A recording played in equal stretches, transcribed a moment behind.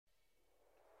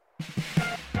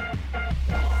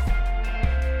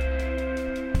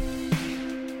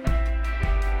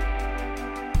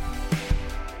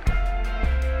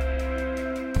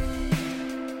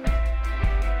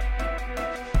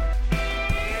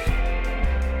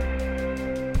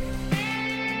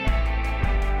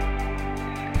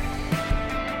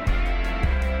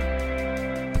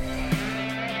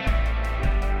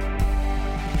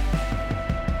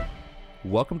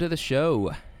welcome to the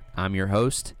show. I'm your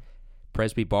host,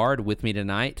 Presby Bard. With me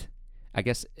tonight, I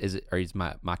guess, he's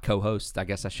my co-host. I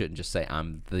guess I shouldn't just say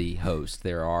I'm the host.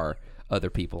 There are other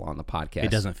people on the podcast.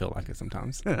 It doesn't feel like it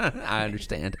sometimes. I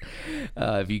understand.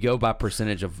 If you go by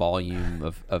percentage of volume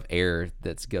of air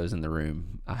that goes in the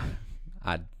room,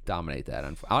 I dominate that.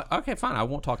 Okay, fine. I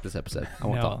won't talk this episode. I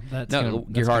won't talk.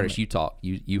 Gear Hardest, you talk.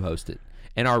 You host it.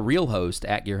 And our real host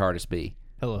at Gear Hardest B.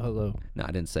 Hello. No,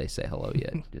 I didn't say hello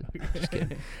yet. Just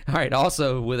kidding. All right.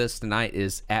 Also with us tonight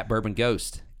is at Bourbon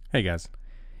Ghost. Hey, guys.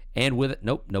 And with it,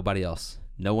 nobody else.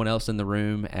 No one else in the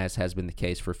room, as has been the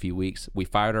case for a few weeks. We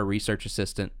fired our research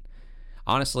assistant.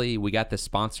 Honestly, we got this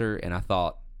sponsor, and I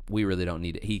thought we really don't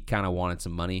need it. He kind of wanted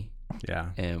some money. Yeah.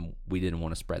 And we didn't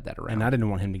want to spread that around. And I didn't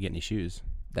want him to get any shoes.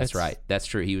 That's right. That's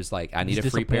true. He was like, I need a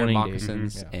free pair of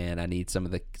moccasins, and I need some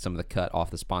of the cut off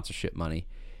the sponsorship money.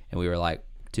 And we were like,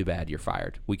 too bad, you're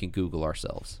fired. We can Google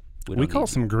ourselves. We caught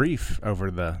some grief over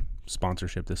the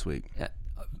sponsorship this week.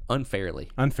 Unfairly.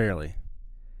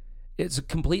 It's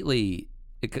completely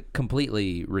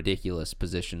ridiculous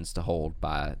positions to hold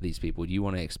by these people. Do you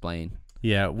want to explain?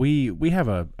 Yeah, we have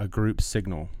a group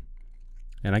signal,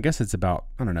 and I guess it's about,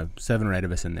 7 or 8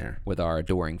 of us in there. With our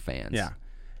adoring fans. Yeah.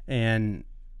 And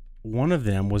one of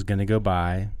them was going to go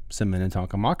buy some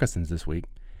Minnetonka moccasins this week,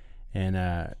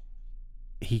 and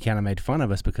he kind of made fun of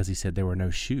us because he said there were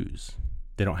no shoes.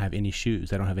 They don't have any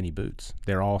shoes. They don't have any boots.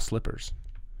 They're all slippers.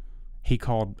 He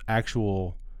called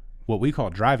what we call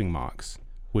driving mocks,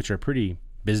 which are pretty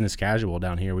business casual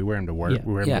down here. We wear them to work. Yeah.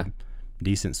 We wear them to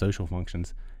decent social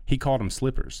functions. He called them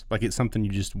slippers, like it's something you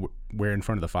just wear in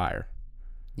front of the fire.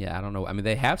 Yeah, I don't know. I mean,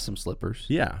 they have some slippers.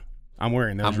 Yeah. I'm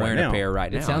wearing those right now. I'm wearing a pair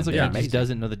right now. It sounds like he just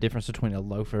doesn't know the difference between a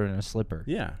loafer and a slipper.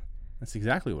 Yeah. That's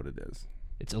exactly what it is.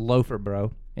 It's a loafer,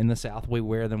 bro. In the South, we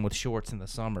wear them with shorts in the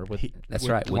summer. That's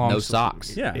right, with no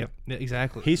socks. Yeah.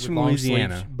 Exactly. He's from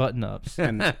Louisiana. Button-ups.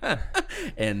 And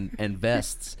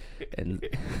vests. And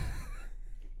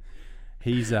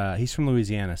he's from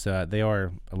Louisiana, so they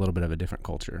are a little bit of a different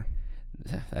culture.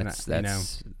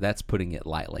 That's putting it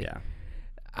lightly. Yeah.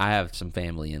 I have some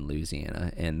family in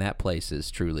Louisiana, and that place is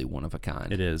truly one of a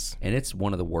kind. It is. And it's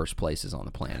one of the worst places on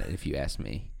the planet, if you ask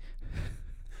me.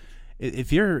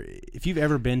 If you've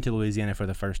ever been to Louisiana for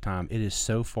the first time, it is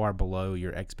so far below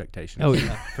your expectations. Oh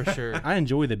yeah, for sure. I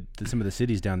enjoy some of the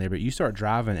cities down there, but you start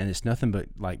driving and it's nothing but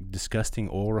like disgusting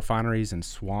oil refineries and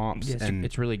swamps. Yes, and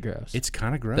it's really gross. It's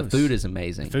kind of gross. The food is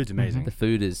amazing. The food's amazing. The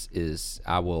food is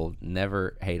I will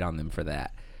never hate on them for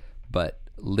that. But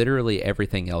literally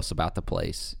everything else about the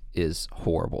place is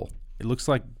horrible. It looks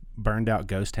like burned out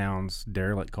ghost towns,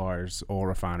 derelict cars, oil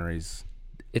refineries.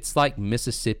 It's like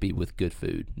Mississippi with good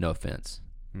food. No offense.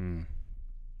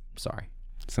 Sorry.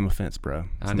 Some offense, bro.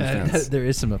 There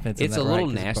is some offense. It's in that, a little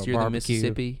right? nastier than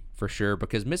Mississippi, for sure,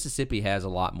 because Mississippi has a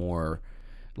lot more.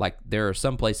 Like, there are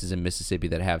some places in Mississippi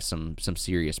that have some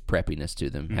serious preppiness to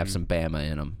them, have some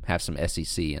Bama in them, have some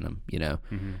SEC in them, you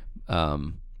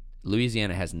know.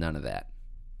 Louisiana has none of that.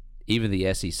 Even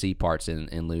the SEC parts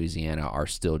in Louisiana are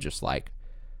still just like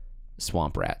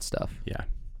swamp rat stuff. Yeah.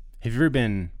 Have you ever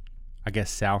been, I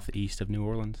guess, southeast of New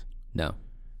Orleans? No.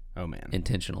 Oh man.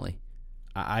 Intentionally.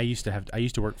 I used to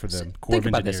work for the Corps of Engineers. Think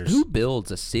about this. Who builds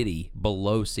a city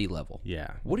below sea level?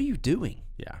 Yeah. What are you doing?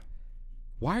 Yeah.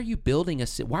 Why are you building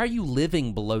why are you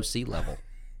living below sea level?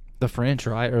 The French,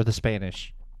 right? Or the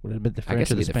Spanish? Would it have been the French? I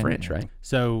guess or it'd be the French, right?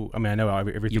 So, I mean, I know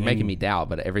everything. You're making me doubt,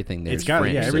 but everything there's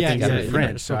French. Yeah, everything's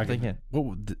French. So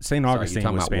St.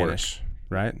 Augustine was Spanish,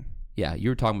 right? Yeah, you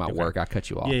were talking about work. I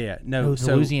cut you off. Yeah. No,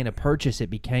 the Louisiana Purchase,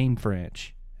 it became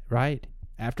French, right?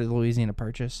 After the Louisiana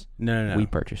Purchase? No. We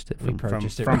purchased it. We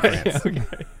purchased it from right? France.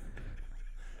 Okay.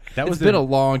 It's been a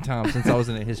long time since I was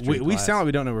in a history class. We sound like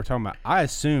we don't know what we're talking about. I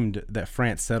assumed that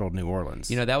France settled New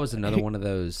Orleans. You know, that was another one of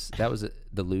those. That was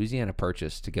the Louisiana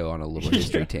Purchase, to go on a little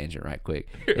history tangent right quick,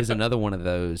 is another one of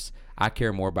those. I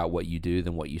care more about what you do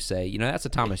than what you say. You know, that's a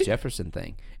Thomas Jefferson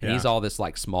thing. And he's all this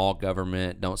like small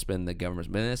government, don't spend the government's.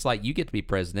 But it's like, you get to be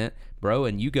president, bro,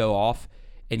 and you go off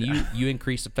and you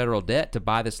increase the federal debt to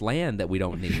buy this land that we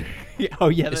don't need.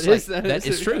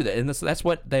 It's true. And that's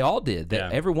what they all did.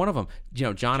 Every one of them. You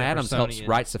know, John Adams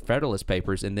writes the Federalist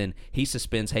Papers, and then he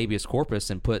suspends habeas corpus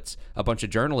and puts a bunch of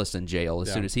journalists in jail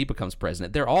as soon as he becomes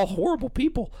president. They're all horrible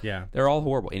people. Yeah. They're all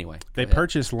horrible. Anyway. They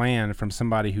purchased land from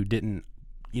somebody who didn't,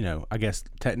 I guess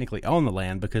technically own the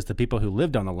land, because the people who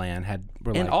lived on the land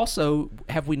were also,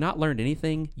 have we not learned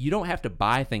anything? You don't have to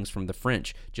buy things from the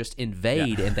French. Just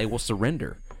invade and they will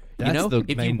surrender. That's the if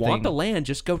you main want thing. the land,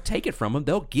 just go take it from them.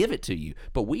 They'll give it to you.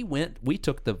 But we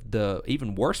took the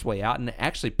even worse way out and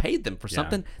actually paid them for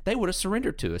something they would have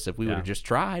surrendered to us if we would have just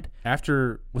tried.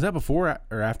 Was that before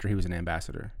or after he was an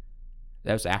ambassador?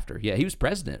 That was after. Yeah, he was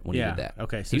president when he did that.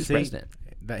 Okay, so he was president.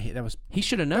 That was He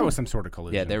should have known. There was some sort of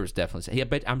collusion. Yeah, there was definitely. Yeah,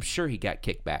 but I'm sure he got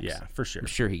kickbacks. Yeah, for sure. I'm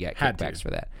sure he got Had kickbacks to.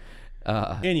 for that.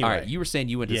 Anyway. All right, you were saying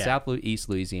you went to Yeah. Southeast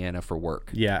Louisiana for work.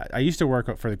 Yeah, I used to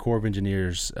work for the Corps of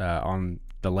Engineers on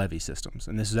the levee systems,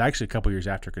 and this is actually a couple years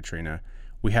after Katrina.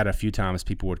 We had a few times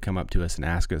people would come up to us and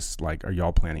ask us, like, "Are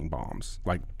y'all planting bombs?"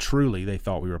 Like, truly, they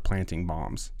thought we were planting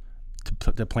bombs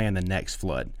to plan the next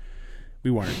flood. We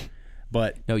weren't,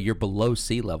 but No, you're below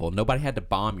sea level. Nobody had to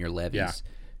bomb your levees. Yeah.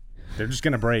 they're just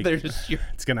gonna break. They're just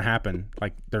It's gonna happen.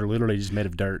 Like, they're literally just made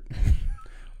of dirt.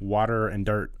 Water and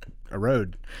dirt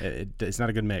erode. It's not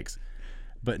a good mix.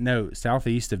 But no,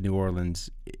 southeast of New Orleans,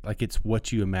 like, it's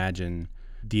what you imagine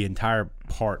the entire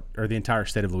part or the entire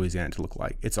state of Louisiana to look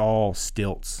like. It's all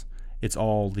stilts. It's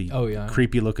all the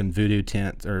creepy looking voodoo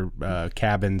tents or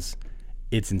cabins.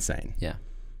 It's insane. Yeah.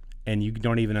 And you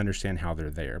don't even understand how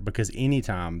they're there, because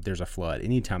anytime there's a flood,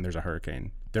 anytime there's a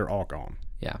hurricane, they're all gone.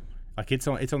 Yeah. Like, it's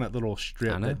on that little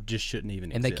strip that just shouldn't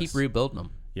even And exist. they keep rebuilding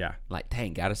them. Yeah. Like,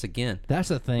 dang, got us again. That's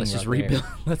the thing. Let's just right rebuild.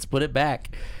 there. Let's put it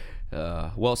back.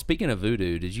 Well, speaking of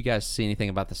voodoo, did you guys see anything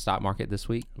about the stock market this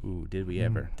week? Ooh, did we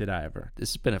ever? Did I ever?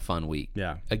 This has been a fun week.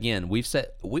 Yeah. Again, we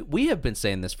have been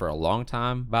saying this for a long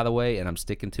time, by the way, and I'm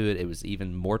sticking to it. It was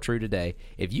even more true today.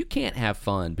 If you can't have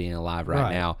fun being alive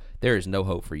right now, there is no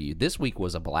hope for you. This week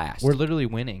was a blast. We're literally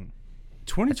winning.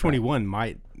 2021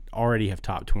 might already have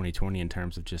topped 2020 in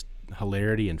terms of just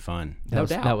hilarity and fun. No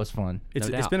doubt. That was fun. It's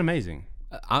doubt. been amazing.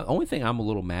 Only thing I'm a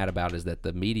little mad about is that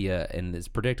the media, and it's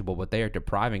predictable, but they are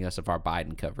depriving us of our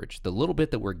Biden coverage. The little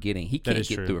bit that we're getting, he can't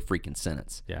get through a freaking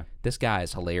sentence. Yeah. This guy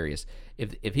is hilarious.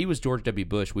 If he was George W.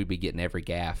 Bush, we'd be getting every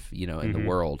gaffe, in the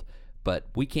world. But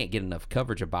we can't get enough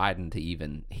coverage of Biden to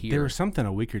even hear. There was something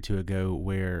a week or two ago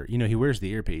where, he wears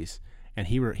the earpiece, and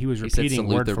he was He said, repeating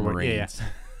 "Salute word the for word. Yeah, Marines."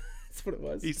 that's what it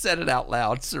was. He said it out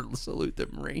loud. Salute the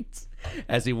Marines.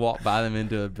 As he walked by them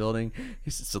into a building,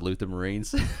 he said, "Salute the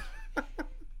Marines."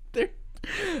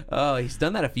 Oh, he's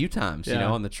done that a few times.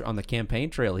 On the campaign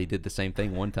trail, he did the same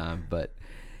thing one time. But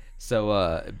so,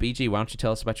 BG, why don't you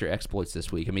tell us about your exploits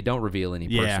this week? I mean, don't reveal any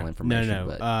personal information.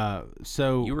 No. But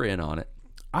So you were in on it.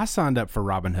 I signed up for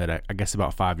Robinhood, I guess,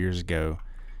 about 5 years ago.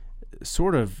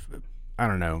 Sort of, I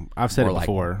don't know. I've said More it like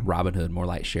before. Robin Hood, more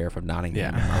like Sheriff of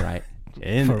Nottingham. Yeah. Am I right?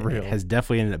 And For real. it has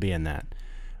definitely ended up being that.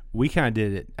 We kind of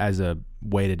did it as a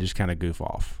way to just kind of goof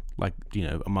off, like,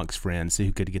 amongst friends, see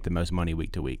who could get the most money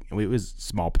week to week. And it was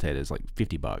small potatoes, like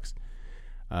 $50.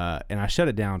 And I shut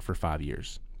it down for 5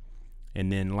 years.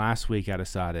 And then last week I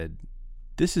decided,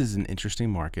 this is an interesting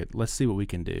market. Let's see what we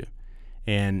can do.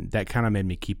 And that kind of made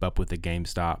me keep up with the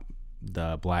GameStop,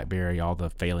 the BlackBerry, all the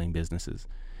failing businesses.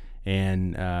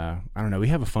 And I don't know, we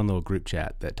have a fun little group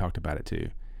chat that talked about it too.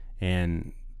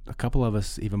 And a couple of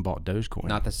us even bought Dogecoin.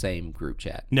 Not the same group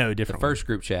chat. No, different. The first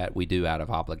group chat we do out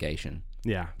of obligation.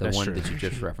 Yeah, The that's one true. that you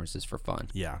just referenced is for fun.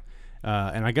 Yeah.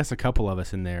 And I guess a couple of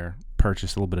us in there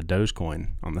purchased a little bit of Dogecoin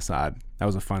on the side. That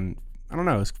was a fun, I don't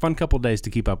know, it was a fun couple of days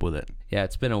to keep up with it. Yeah,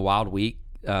 it's been a wild week.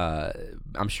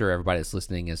 I'm sure everybody that's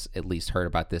listening has at least heard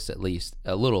about this at least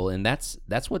a little, and that's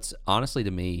what's honestly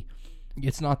to me.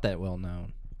 It's not that well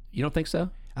known. You don't think so?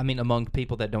 I mean, among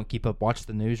people that don't watch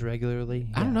the news regularly.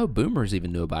 I don't know. Boomers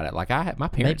even knew about it. Like my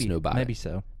parents knew about it. Maybe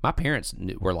so. My parents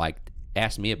were like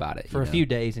asked me about it For a few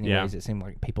days, anyways. It seemed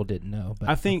like people didn't know. But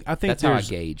I think that's how I there's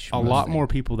gauge a most lot things. more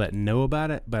people that know about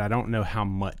it, but I don't know how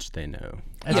much they know.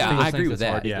 That's Yeah, one of those I agree things with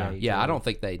that's hard that. to gauge, Yeah, I really. don't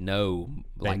think they know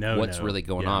what's know. really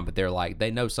going Yeah. on, but they're like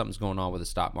they know something's going on with the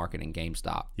stock market and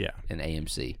GameStop. Yeah. And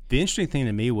AMC. The interesting thing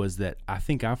to me was that I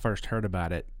think I first heard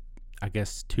about it, I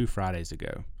guess, 2 Fridays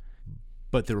ago.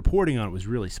 But the reporting on it was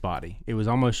really spotty. It was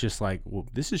almost just like, well,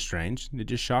 this is strange. It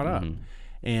just shot up.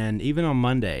 And even on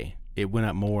Monday, it went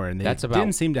up more, and they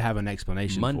didn't seem to have an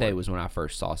explanation Monday for it. was when I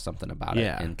first saw something about it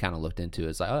and kind of looked into it.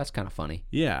 It's like, oh, that's kind of funny.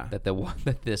 Yeah. That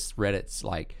that this Reddit's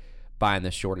like buying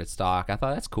this shorted stock. I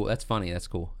thought that's cool. That's funny. That's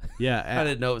cool. Yeah. I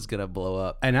didn't know it was gonna blow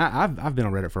up. And I've been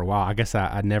on Reddit for a while. I guess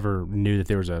I never knew that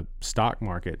there was a stock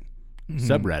market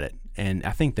subreddit. And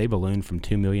I think they ballooned from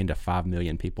 2 million to 5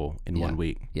 million people in 1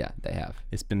 week. Yeah, they have.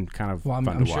 It's been kind of Well, fun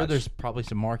I'm to sure watch. there's probably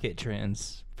some market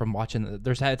trends from watching.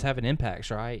 It's having impacts,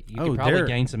 right? You Oh, could probably they're-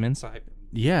 gain some insight.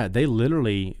 Yeah, they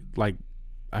literally, like,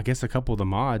 I guess a couple of the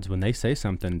mods, when they say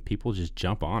something, people just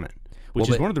jump on it, which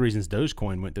is one of the reasons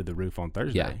Dogecoin went through the roof on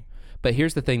Thursday. Yeah. But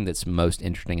here's the thing that's most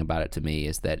interesting about it to me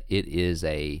is that it is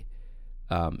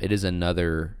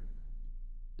another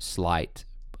slight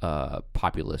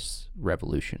populist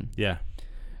revolution. Yeah.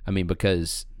 I mean,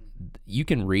 because you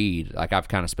can read, like I've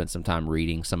kind of spent some time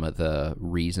reading some of the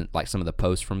some of the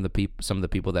posts from some of the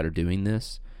people that are doing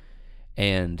this.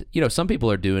 And, some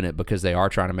people are doing it because they are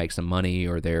trying to make some money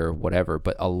or they're whatever.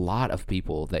 But a lot of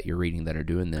people that you're reading that are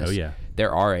doing this,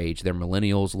 they're our age. They're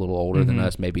millennials, a little older than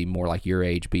us, maybe more like your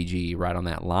age, BG, right on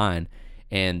that line.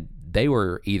 And they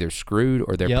were either screwed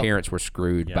or their parents were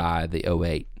screwed by the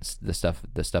 08, the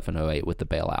stuff in 08 with the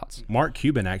bailouts. Mark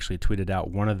Cuban actually tweeted out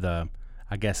one of the,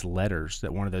 I guess, letters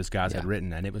that one of those guys had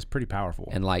written, and it was pretty powerful.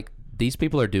 And like these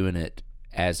people are doing it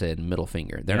as a middle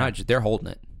finger. They're not just, they're holding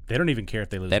it. They don't even care if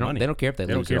they lose money. They don't care if they lose.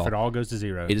 They don't care if it all goes to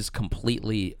zero. It is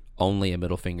completely only a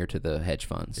middle finger to the hedge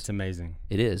funds. It's amazing.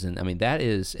 It is. And I mean,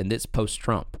 and it's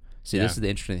post-Trump. See, this is the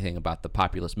interesting thing about the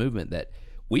populist movement that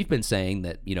we've been saying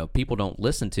that, people don't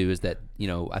listen to is that,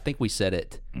 I think we said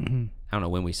it, I don't know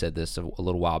when we said this a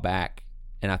little while back,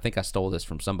 and I think I stole this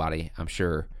from somebody, I'm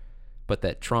sure, but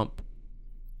that Trump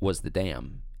was the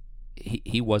dam.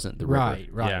 He wasn't the river.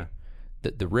 Right. Yeah.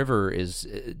 The river is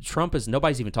Trump is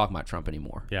nobody's even talking about Trump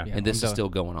anymore. Yeah. And this is still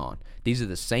going on. These are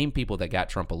the same people that got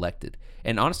Trump elected.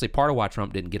 And honestly, part of why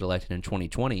Trump didn't get elected in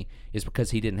 2020 is because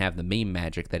he didn't have the meme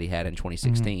magic that he had in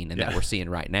 2016 and that we're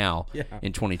seeing right now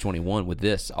in 2021 with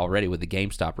this already with the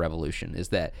GameStop revolution is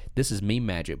that this is meme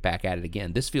magic back at it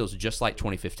again. This feels just like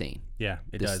 2015. Yeah,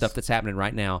 it this does. Stuff that's happening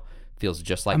right now feels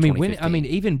just like 2015.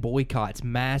 Even boycotts,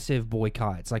 massive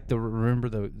boycotts, like remember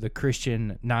the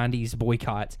Christian 90s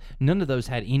boycotts, none of those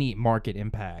had any market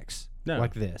impacts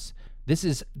like this. This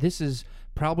is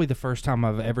probably the first time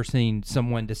I've ever seen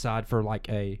someone decide for like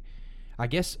an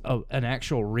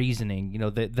actual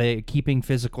reasoning, that they keeping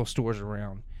physical stores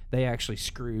around. They actually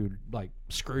screwed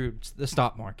the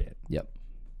stock market. Yep.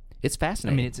 It's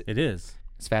fascinating. I mean, it is.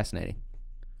 It's fascinating.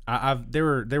 There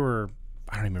were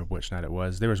I don't even remember which night it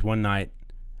was. There was one night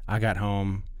I got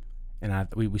home and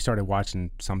we started watching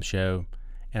some show,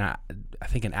 and I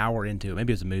think an hour into it,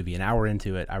 maybe it was a movie, an hour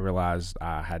into it, I realized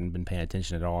I hadn't been paying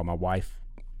attention at all. My wife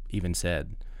even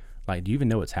said, like, do you even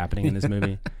know what's happening in this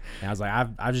movie? And I was like,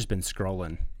 I've just been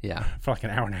scrolling for like an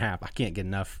hour and a half. I can't get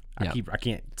enough. I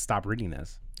can't stop reading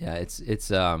this. Yeah, it's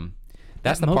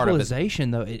that's the part of it.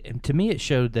 Mobilization, though, to me, it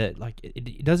showed that like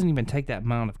it doesn't even take that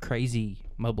amount of crazy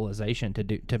mobilization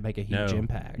to make a huge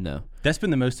impact. No, that's been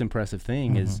the most impressive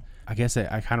thing. Is I guess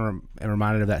I kind of am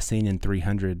reminded of that scene in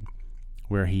 300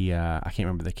 where he I can't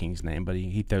remember the king's name, but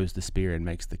he throws the spear and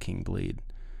makes the king bleed.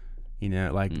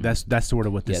 That's sort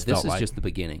of what this felt like. This is just the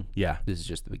beginning. Yeah, this is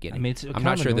just the beginning. I mean, I'm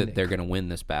not sure that they're going to win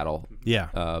this battle.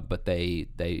 Yeah, but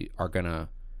they are going to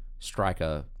strike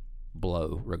a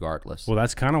blow regardless. Well,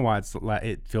 that's kind of why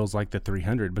it feels like the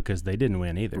 300 because they didn't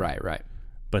win either. Right.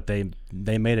 But they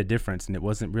made a difference, and it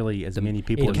wasn't really as many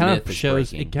people. It kind of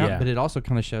shows, but it also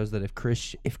kind of shows that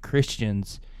if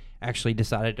Christians actually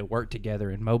decided to work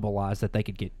together and mobilize, that they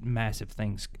could get massive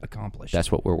things accomplished.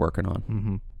 That's what we're working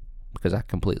on. Because I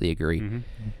completely agree,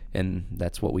 and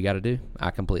that's what we got to do.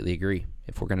 I completely agree.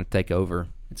 If we're going to take over,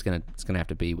 it's gonna have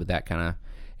to be with that kind of.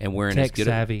 And we're in as good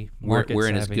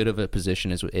as good of a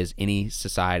position as any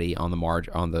society on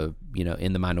the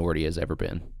in the minority has ever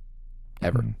been,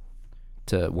 ever.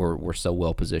 We're so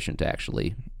well positioned to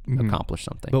actually accomplish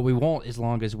something. But we won't as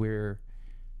long as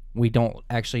we don't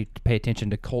actually pay attention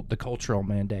to the cultural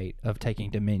mandate of taking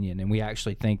dominion, and we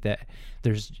actually think that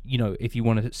there's if you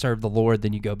want to serve the Lord,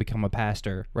 then you go become a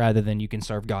pastor rather than you can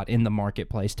serve God in the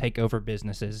marketplace, take over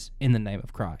businesses in the name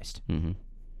of Christ.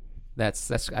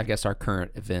 That's I guess our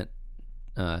current event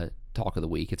talk of the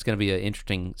week. It's going to be an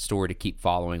interesting story to keep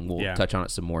following. We'll touch on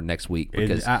it some more next week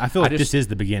because I feel like this is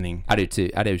the beginning. I do too,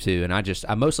 and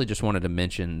I mostly just wanted to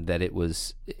mention that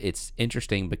it's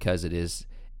interesting because it is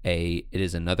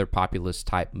another populist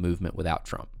type movement without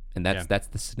Trump, and that's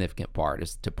the significant part,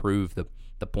 is to prove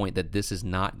the point that this is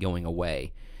not going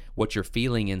away. What you're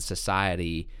feeling in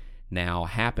society now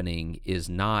happening is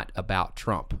not about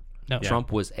Trump. No.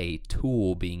 Trump was a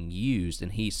tool being used,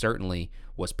 and he certainly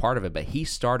was part of it, but he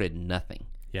started nothing.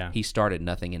 Yeah. He started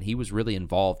nothing, and he was really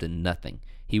involved in nothing.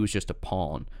 He was just a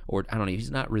pawn. Or, I don't know,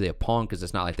 he's not really a pawn because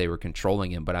it's not like they were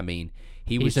controlling him, but I mean,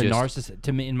 he's a narcissist,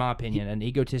 to me, in my opinion, an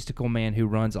egotistical man who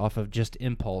runs off of just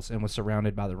impulse and was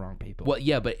surrounded by the wrong people. Well,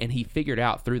 yeah, and he figured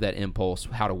out through that impulse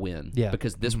how to win. Yeah.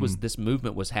 Because this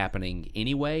movement was happening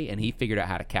anyway, and he figured out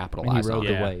how to capitalize on it.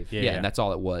 He rode the wave. Yeah, and that's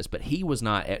all it was. But he was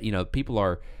not, people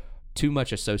are too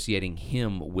much associating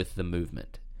him with the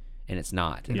movement, and it's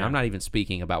not. And I'm not even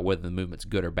speaking about whether the movement's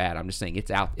good or bad. I'm just saying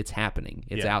it's out. It's happening.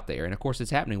 It's out there, and of course,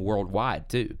 it's happening worldwide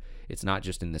too. It's not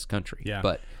just in this country. Yeah.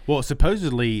 But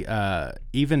supposedly,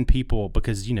 even people,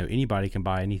 because anybody can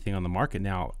buy anything on the market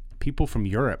now. people from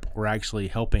Europe were actually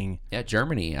helping. Yeah,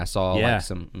 Germany. I saw like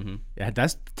some. Mm-hmm. Yeah,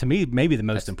 that's to me maybe the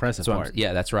most impressive part.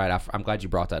 Yeah, that's right. I'm glad you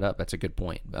brought that up. That's a good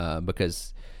point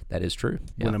because that is true.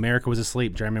 Yeah. When America was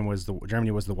asleep, Germany was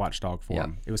the watchdog for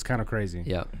them. It was kind of crazy.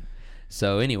 Yeah.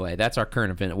 So anyway, that's our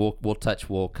current event.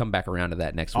 We'll come back around to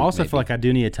that next week. I also feel like I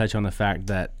do need to touch on the fact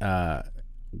that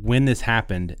when this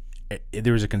happened,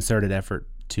 there was a concerted effort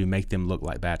to make them look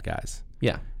like bad guys.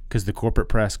 Yeah. Because the corporate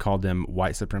press called them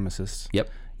white supremacists. Yep.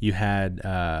 You had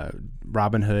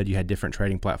Robinhood. You had different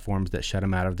trading platforms that shut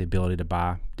them out of the ability to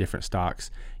buy different stocks.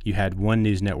 You had one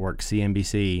news network,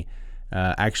 CNBC,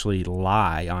 actually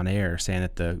lie on air saying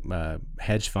that the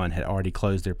hedge fund had already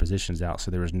closed their positions out,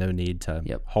 so there was no need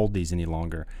to hold these any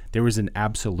longer. There was an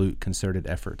absolute concerted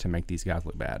effort to make these guys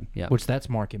look bad. Yeah. Which that's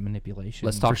market manipulation.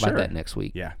 Let's talk about that next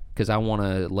week. Yeah. Because I want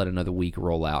to let another week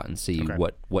roll out and see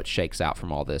what shakes out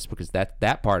from all this, because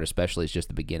that part especially is just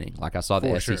the beginning. Like I saw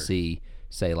the SEC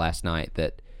say last night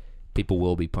that people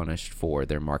will be punished for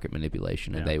their market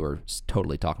manipulation, and they were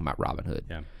totally talking about Robinhood.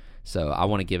 Yeah. So I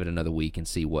want to give it another week and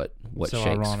see what shakes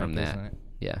ironic, from that. isn't it?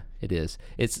 Yeah, it is.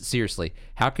 It's seriously,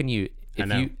 how can you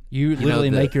you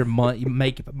literally make your money, you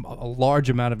make a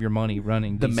large amount of your money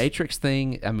running the Matrix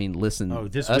thing? I mean, listen,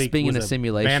 this us week being was in a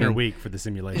simulation, banner week for the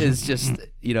simulation is just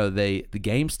the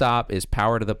GameStop is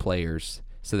power to the players,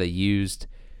 so they used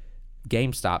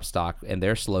GameStop stock and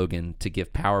their slogan to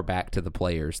give power back to the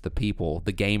players, the people,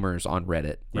 the gamers on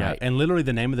Reddit. Right, and literally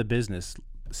the name of the business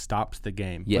stops the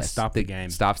game. Yes, Let's stop the game.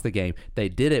 Stops the game. They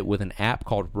did it with an app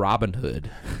called Robinhood,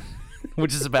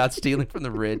 which is about stealing from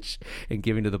the rich and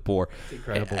giving to the poor. It's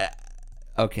incredible.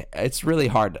 Okay, it's really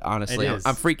hard, honestly. I'm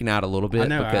freaking out a little bit. I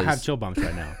know. Because I have chill bumps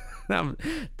right now.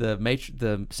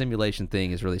 the simulation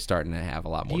thing is really starting to have a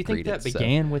lot more credence. Do you think that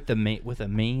began with a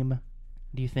meme?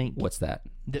 Do you think? What's that?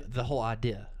 The whole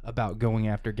idea about going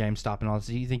after GameStop and all this.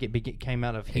 Do you think it came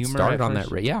out of humor? It started on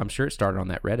that. Yeah, I'm sure it started on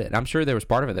that Reddit. And I'm sure there was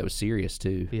part of it that was serious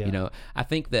too. Yeah. I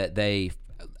think that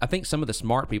I think some of the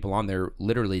smart people on there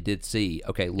literally did see.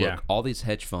 Okay, look, all these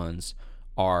hedge funds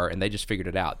and they just figured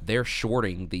it out. They're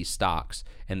shorting these stocks,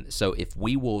 and so if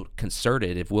we'll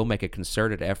make a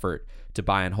concerted effort to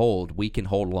buy and hold, we can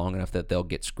hold long enough that they'll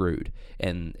get screwed,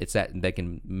 and it's that they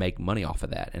can make money off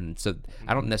of that. And so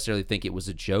I don't necessarily think it was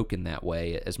a joke in that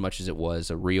way as much as it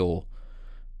was a real,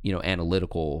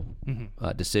 analytical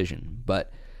decision.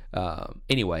 But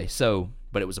anyway,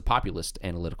 but it was a populist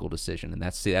analytical decision, and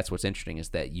that's what's interesting is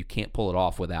that you can't pull it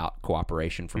off without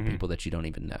cooperation from people that you don't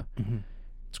even know. Mm-hmm.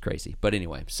 It's crazy. But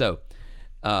anyway,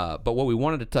 but what we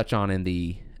wanted to touch on in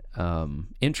the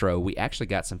intro, we actually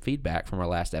got some feedback from our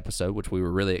last episode, which we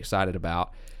were really excited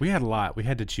about. We had a lot. We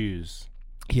had to choose.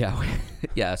 Yeah,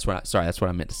 that's what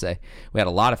I meant to say. We had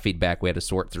a lot of feedback we had to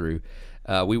sort through.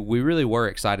 We really were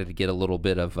excited to get a little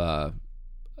bit of.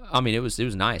 It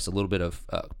was nice, a little bit of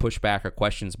pushback or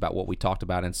questions about what we talked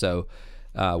about, and so.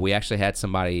 We actually had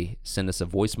somebody send us a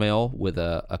voicemail with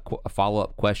a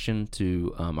follow-up question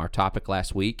to our topic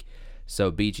last week.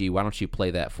 So, BG, why don't you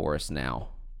play that for us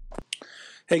now?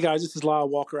 Hey, guys, this is Lyle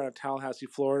Walker out of Tallahassee,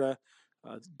 Florida.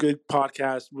 Good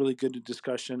podcast, really good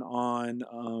discussion on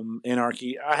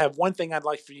Anarchy. I have one thing I'd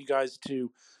like for you guys to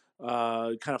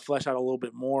kind of flesh out a little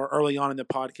bit more. Early on in the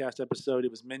podcast episode,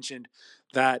 it was mentioned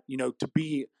that,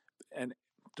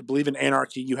 to believe in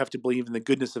anarchy, you have to believe in the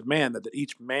goodness of man, that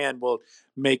each man will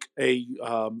make a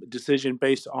decision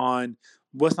based on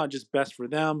what's not just best for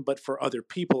them, but for other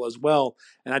people as well.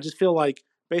 And I just feel like,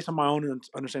 based on my own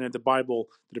understanding of the Bible,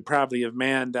 the depravity of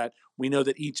man, that we know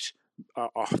that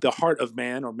the heart of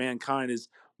man or mankind is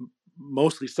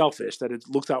mostly selfish, that it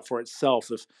looks out for itself.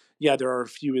 There are a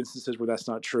few instances where that's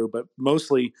not true, but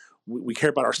mostly we care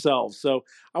about ourselves. So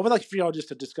I would like for y'all just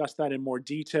to discuss that in more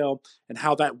detail and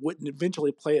how that wouldn't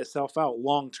eventually play itself out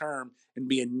long term and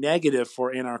be a negative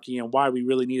for anarchy and why we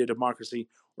really need a democracy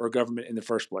or a government in the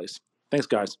first place. Thanks,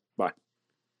 guys. Bye.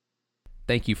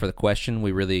 Thank you for the question.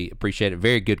 We really appreciate it.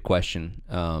 Very good question.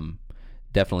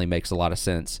 Definitely makes a lot of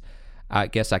sense. I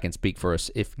guess I can speak for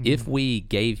us. If we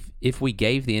gave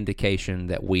the indication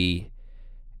that we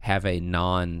have a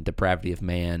non-depravity of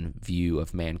man view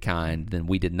of mankind, then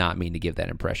we did not mean to give that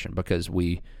impression, because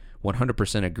we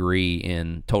 100% agree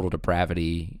in total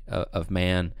depravity of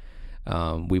man.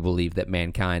 We believe that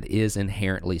mankind is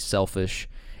inherently selfish,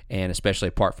 and especially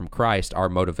apart from Christ, our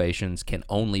motivations can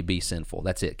only be sinful.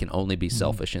 That's it, can only be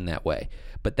selfish in that way.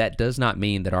 But that does not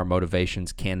mean that our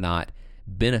motivations cannot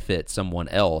benefit someone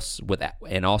else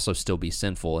and also still be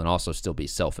sinful and also still be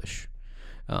selfish.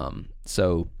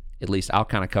 So at least I'll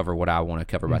kind of cover what I want to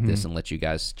cover about this and let you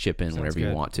guys chip in whenever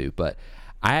you want to. But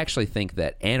I actually think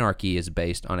that anarchy is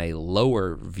based on a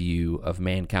lower view of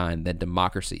mankind than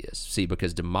democracy is. See,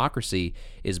 because democracy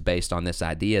is based on this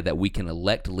idea that we can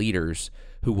elect leaders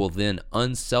who will then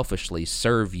unselfishly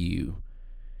serve you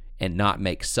and not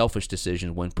make selfish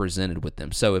decisions when presented with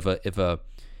them. So if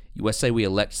let's say we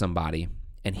elect somebody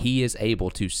and he is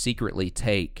able to secretly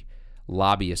take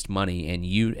lobbyist money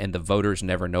and the voters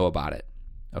never know about it,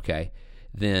 okay,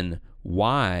 then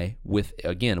why, with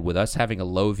us having a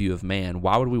low view of man,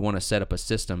 why would we want to set up a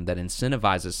system that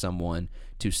incentivizes someone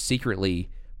to secretly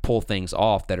pull things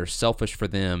off that are selfish for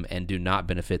them and do not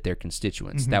benefit their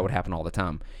constituents? That would happen all the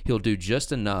time. He'll do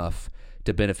just enough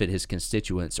to benefit his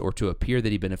constituents or to appear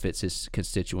that he benefits his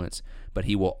constituents, but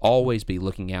he will always be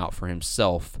looking out for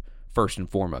himself first and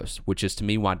foremost, which is to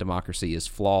me why democracy is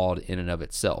flawed in and of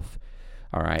itself.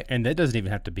 All right. And that doesn't even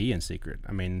have to be in secret.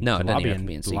 I mean, no, it doesn't even have to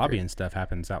be in secret. Lobbying stuff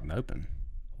happens out in the open.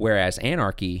 Whereas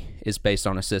anarchy is based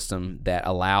on a system that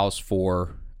allows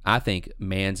for, I think,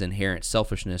 man's inherent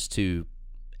selfishness to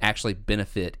actually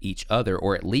benefit each other,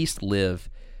 or at least live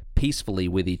peacefully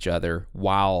with each other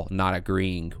while not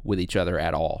agreeing with each other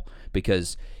at all.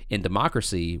 Because in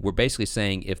democracy, we're basically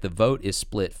saying if the vote is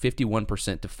split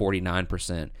 51% to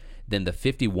 49%, then the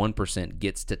 51%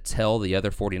 gets to tell the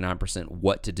other 49%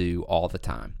 what to do all the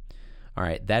time. All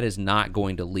right, that is not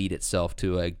going to lead itself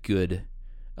to a good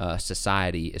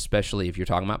society, especially if you're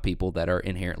talking about people that are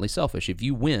inherently selfish. If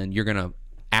you win, you're going to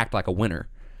act like a winner,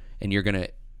 and you're going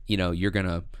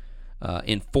to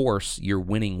enforce your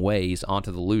winning ways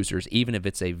onto the losers, even if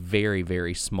it's a very,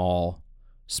 very small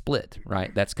split,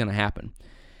 right? That's going to happen.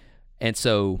 And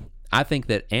so I think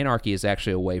that anarchy is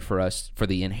actually a way for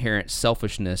the inherent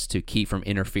selfishness to keep from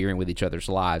interfering with each other's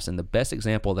lives. And the best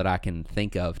example that I can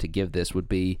think of to give this would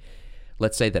be,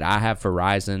 let's say that I have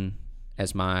Verizon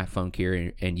as my phone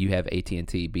carrier and you have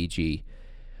AT&T, BG.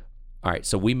 All right,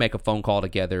 so we make a phone call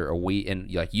together,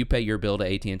 you pay your bill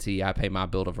to AT&T, I pay my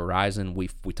bill to Verizon.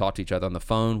 We talk to each other on the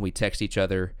phone, we text each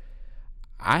other.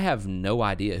 I have no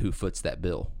idea who foots that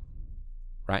bill,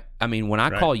 right? I mean, when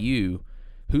I call you,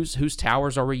 whose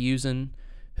towers are we using?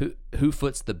 Who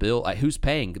foots the bill? Who's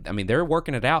paying? I mean, they're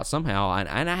working it out somehow,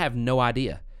 and I have no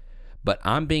idea. But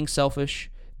I'm being selfish.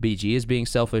 BG is being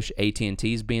selfish.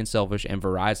 AT&T is being selfish, and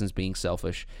Verizon's being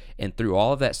selfish. And through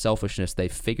all of that selfishness, they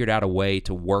figured out a way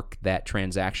to work that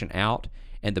transaction out.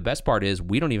 And the best part is,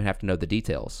 we don't even have to know the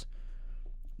details.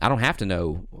 I don't have to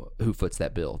know who foots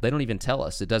that bill. They don't even tell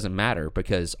us. It doesn't matter,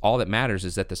 because all that matters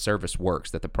is that the service works,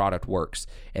 that the product works,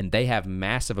 and they have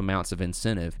massive amounts of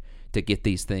incentive to get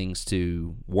these things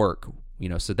to work.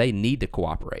 So they need to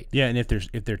cooperate. Yeah, and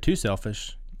if they're too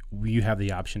selfish, you have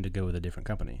the option to go with a different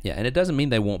company. Yeah, and it doesn't mean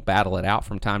they won't battle it out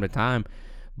from time to time,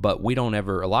 but a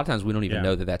lot of times we don't even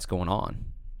know that that's going on.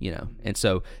 And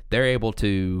so they're able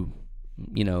to,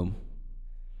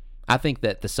 I think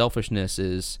that the selfishness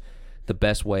is the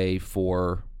best way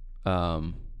for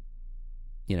us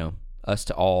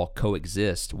to all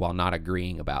coexist while not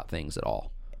agreeing about things at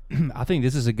all. I think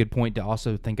this is a good point to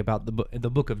also think about the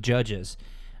book of Judges.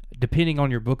 Depending on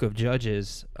your book of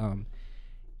Judges,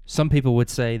 some people would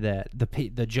say that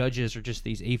the judges are just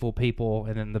these evil people,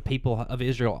 and then the people of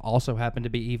Israel also happen to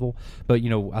be evil. But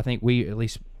I think we, at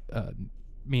least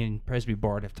me and Presby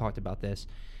Bard, have talked about this,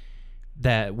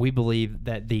 that we believe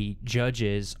that the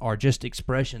judges are just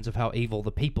expressions of how evil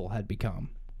the people had become,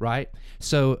 right?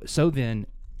 So then,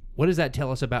 what does that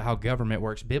tell us about how government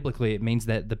works? Biblically, it means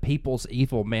that the people's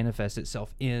evil manifests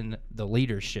itself in the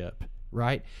leadership,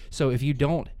 right? So if you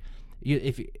don't,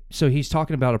 so he's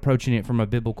talking about approaching it from a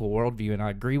biblical worldview, and I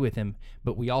agree with him.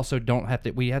 But we also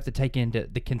we have to take into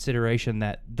the consideration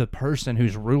that the person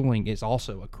who's ruling is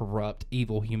also a corrupt,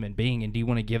 evil human being. And do you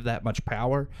want to give that much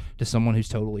power to someone who's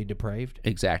totally depraved?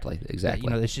 Exactly.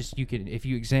 It's just, if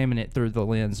you examine it through the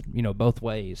lens, both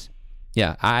ways.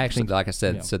 Yeah, I actually, like I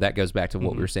said, so that goes back to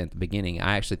what we were saying at the beginning.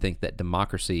 I actually think that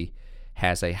democracy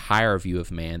has a higher view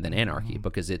of man than anarchy,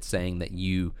 because it's saying that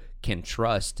you can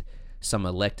trust some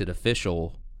elected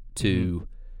official to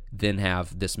then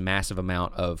have this massive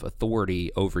amount of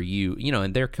authority over you,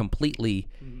 and they are completely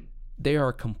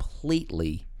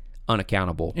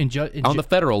unaccountable. On the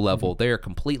federal level, they are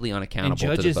completely unaccountable. And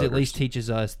Judges to the voters. At least teaches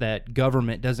us that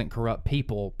government doesn't corrupt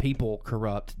people. People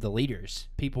corrupt the leaders.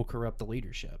 People corrupt the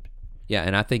leadership. Yeah,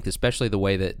 and I think especially the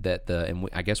way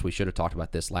I guess we should have talked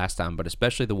about this last time, but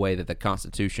especially the way that the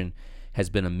Constitution has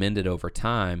been amended over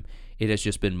time, it has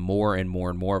just been more and more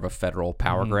and more of a federal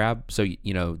power grab. So,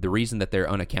 the reason that they're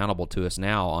unaccountable to us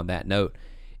now on that note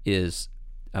is,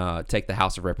 take the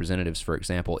House of Representatives, for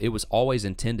example. It was always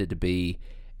intended to be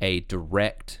a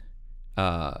direct,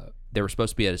 there were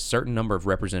supposed to be a certain number of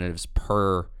representatives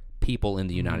per people in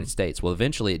the United States. Well,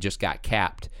 eventually it just got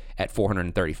capped at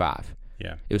 435.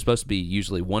 Yeah. It was supposed to be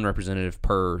usually one representative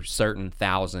per certain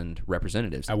thousand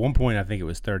representatives. At one point, I think it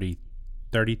was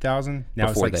 30,000. Now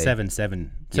Before it's like they-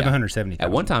 770,000.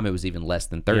 At one time, it was even less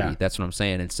than 30. Yeah. That's what I'm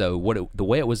saying. And so the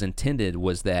way it was intended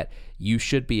was that you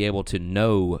should be able to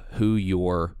know who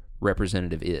your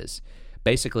representative is.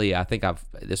 Basically, I think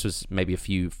this was maybe I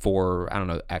don't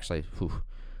know, actually,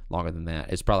 longer than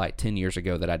that. It's probably like 10 years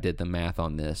ago that I did the math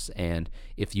on this. And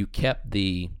if you kept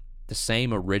the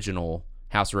same original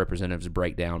House of Representatives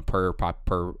breakdown per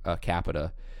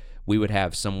capita, we would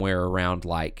have somewhere around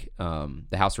like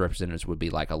the House of Representatives would be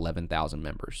like 11,000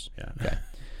 members. Yeah. Okay.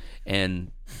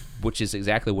 And which is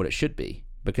exactly what it should be,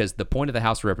 because the point of the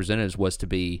House of Representatives was to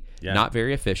be not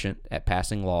very efficient at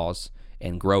passing laws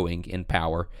and growing in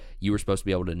power. You were supposed to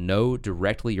be able to know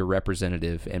directly your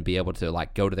representative and be able to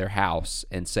like go to their house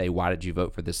and say, why did you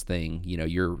vote for this thing? You know,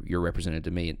 you're represented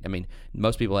to me. I mean,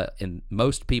 most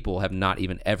people have not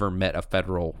even ever met a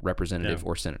federal representative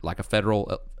or senator, like a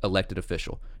federal elected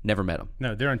official. Never met them.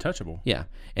 No, they're untouchable. Yeah.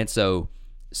 And so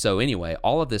anyway,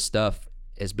 all of this stuff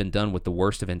has been done with the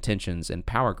worst of intentions and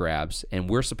power grabs, and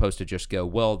we're supposed to just go,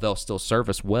 well, they'll still serve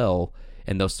us well,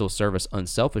 and they'll still serve us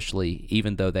unselfishly,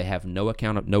 even though they have no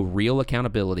real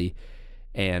accountability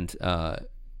and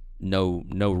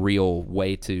no real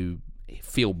way to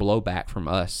feel blowback from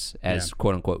us as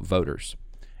quote unquote voters.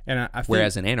 And I think,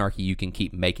 whereas in Anarchy, you can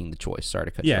keep making the choice. Sorry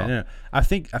to cut you off. No, I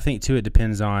think too, it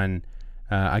depends on,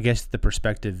 I guess, the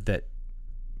perspective that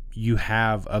you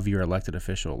have of your elected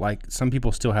official. Like, some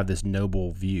people still have this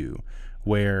noble view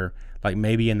where, like,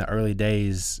 maybe in the early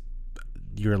days,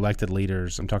 your elected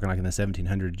leaders, I'm talking like in the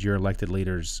 1700s, your elected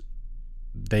leaders,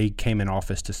 they came in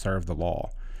office to serve the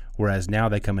law, whereas now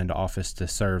they come into office to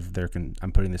serve their,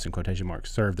 I'm putting this in quotation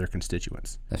marks, serve their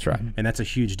constituents. That's right. And that's a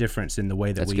huge difference in the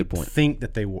way that That's a we good point. think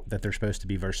that they're supposed to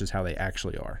be versus how they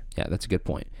actually are. Yeah, that's a good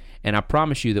point. And I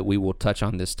promise you that we will touch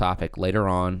on this topic later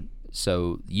on.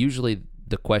 So usually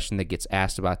the question that gets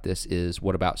asked about this is,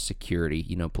 what about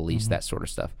security, police, that sort of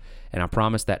stuff. And I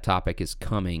promise that topic is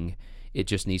coming. It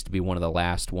just needs to be one of the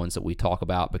last ones that we talk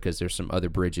about, because there's some other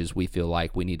bridges we feel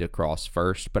like we need to cross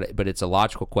first. But it's a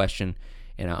logical question,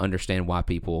 and I understand why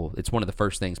it's one of the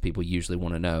first things people usually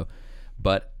want to know.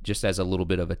 But just as a little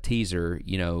bit of a teaser,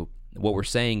 what we're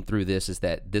saying through this is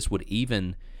that this would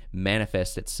even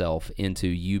manifest itself into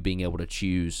you being able to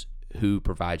choose who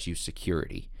provides you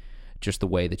security. Just the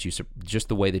way that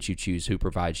you choose who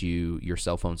provides you your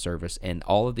cell phone service, and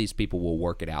all of these people will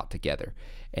work it out together,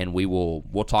 and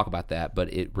we'll talk about that.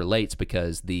 But it relates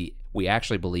because we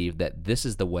actually believe that this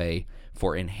is the way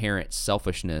for inherent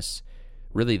selfishness,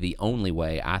 really the only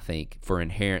way, I think, for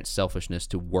inherent selfishness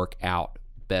to work out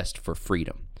best for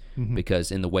freedom.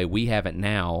 Because in the way we have it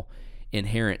now,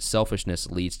 inherent selfishness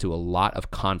leads to a lot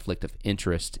of conflict of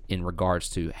interest in regards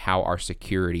to how our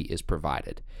security is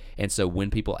provided. And so when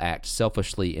people act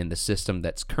selfishly in the system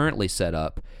that's currently set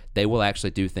up, they will actually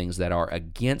do things that are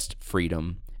against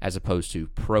freedom as opposed to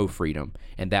pro-freedom.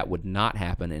 And that would not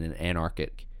happen in an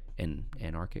anarchic?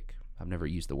 I've never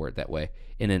used the word that way.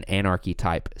 In an anarchy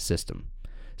type system.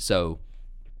 So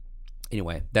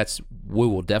anyway, we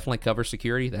will definitely cover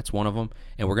security. That's one of them.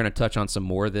 And we're going to touch on some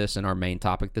more of this in our main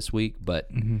topic this week,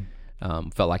 but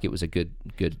felt like it was a good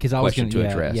question to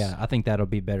address. Yeah, I think that'll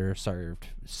be better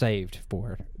saved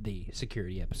for the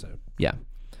security episode. Yeah.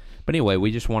 But anyway,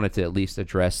 we just wanted to at least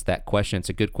address that question. It's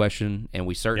a good question, and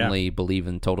we certainly believe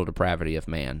in total depravity of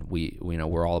man.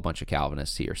 We're all a bunch of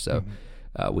Calvinists here, so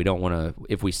we don't want to.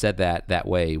 If we said that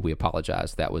way, we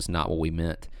apologize. That was not what we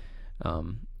meant.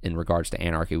 In regards to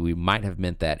anarchy, we might have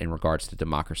meant that in regards to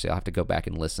democracy. I'll have to go back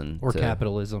and listen. Or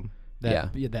capitalism.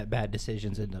 That bad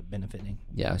decisions end up benefiting.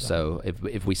 Yeah. So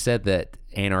if we said that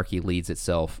anarchy leads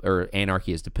itself, or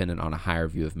anarchy is dependent on a higher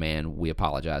view of man, we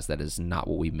apologize. That is not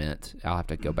what we meant. I'll have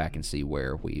to go back and see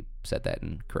where we said that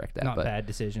and correct that. Not bad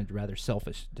decisions, rather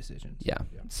selfish decisions. Yeah.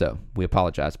 So we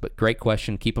apologize. But great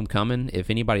question. Keep them coming. If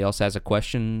anybody else has a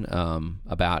question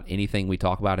about anything we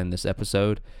talk about in this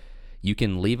episode, you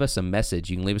can leave us a message.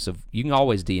 You can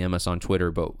always DM us on Twitter,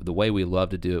 but the way we love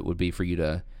to do it would be for you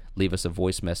to leave us a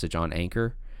voice message on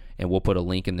Anchor, and we'll put a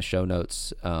link in the show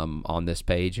notes on this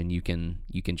page, and you can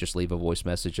just leave a voice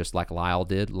message just like Lyle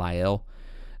did for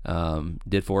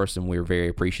us, and we're very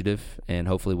appreciative, and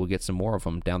hopefully we'll get some more of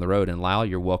them down the road. And Lyle,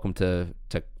 you're welcome to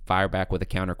fire back with a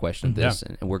counter question to this,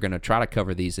 and we're going to try to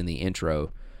cover these in the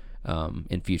intro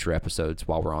in future episodes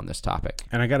while we're on this topic.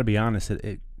 And I got to be honest,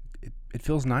 it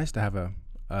feels nice to have a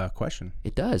question.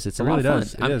 It does. It's a lot of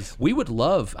fun. It is. We would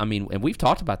love, and we've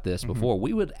talked about this before,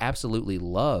 we would absolutely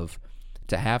love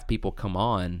to have people come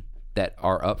on that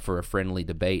are up for a friendly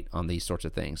debate on these sorts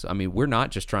of things. I mean, we're not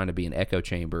just trying to be an echo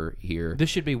chamber here. This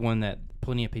should be one that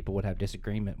plenty of people would have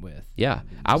disagreement with. Yeah,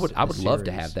 I would love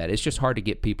to have that. It's just hard to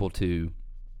get people to.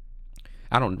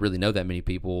 I don't really know that many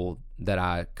people that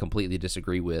I completely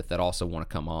disagree with that also want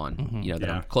to come on. You know, that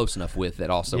I'm close enough with that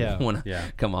also want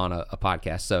to come on a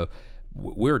podcast. So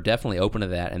we're definitely open to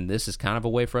that, and this is kind of a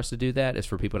way for us to do that. Is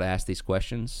for people to ask these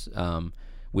questions.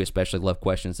 We especially love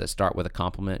questions that start with a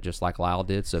compliment, just like Lyle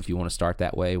did. So if you want to start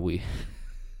that way, we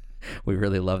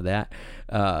really love that.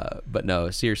 But no,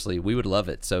 seriously, we would love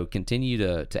it. So continue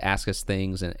to ask us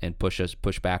things and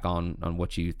push back on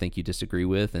what you think you disagree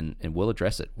with, and we'll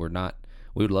address it.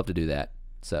 We would love to do that.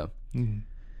 So,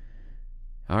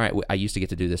 all right. I used to get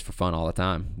to do this for fun all the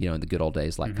time, you know, in the good old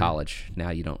days, like college. Now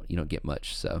you don't get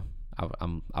much. So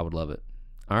I would love it.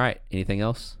 All right. Anything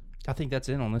else? I think that's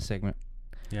it on this segment.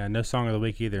 Yeah, no song of the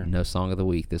week either. No song of the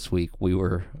week this week.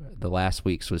 The last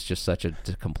week's was just such a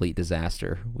complete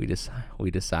disaster. We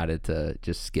decided to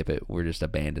just skip it. We're just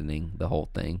abandoning the whole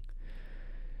thing.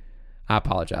 I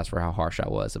apologize for how harsh I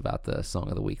was about the song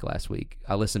of the week last week.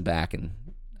 I listened back and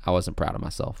I wasn't proud of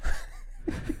myself.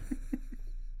 I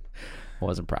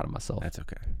wasn't proud of myself. That's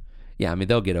okay. Yeah, I mean,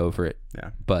 they'll get over it. Yeah.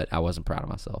 But I wasn't proud of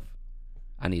myself.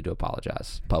 I need to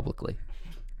apologize publicly.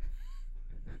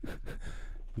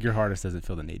 Your hardest doesn't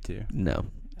feel the need to. No.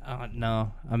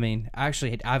 No. I mean,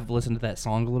 actually, I've listened to that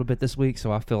song a little bit this week,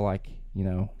 so I feel like, you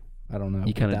know, I don't know.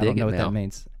 You kind of dig it now. I don't know what that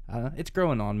means. It's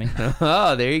growing on me.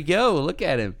 Oh, there you go. Look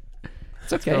at him.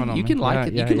 It's okay. You can like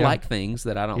it. You can like things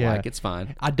that I don't like. It's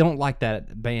fine. I don't like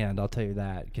that band, I'll tell you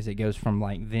that, because it goes from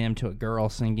like them to a girl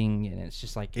singing, and it's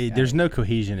just like there's no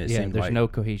cohesion. Seems there's like, no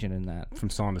cohesion in that from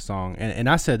song to song. And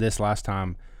I said this last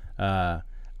time.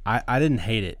 I didn't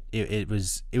hate it. It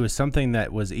was something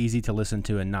that was easy to listen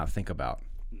to and not think about.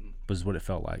 Was what it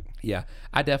felt like. Yeah,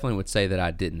 I definitely would say that I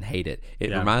didn't hate it.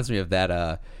 It reminds me of that.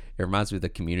 It reminds me of the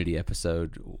Community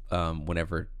episode.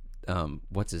 Whenever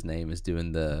what's his name is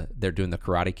they're doing the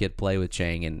Karate Kid play with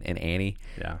Chang and Annie.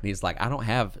 Yeah, and he's like, I don't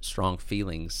have strong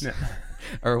feelings.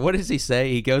 Or what does he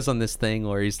say? He goes on this thing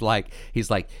where he's like,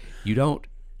 you don't.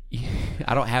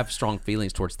 I don't have strong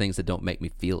feelings towards things that don't make me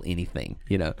feel anything.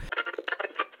 You know.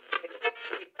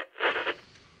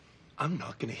 I'm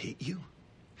not going to hit you.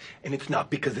 And it's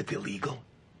not because it's illegal.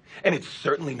 And it's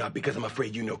certainly not because I'm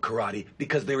afraid you know karate,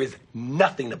 because there is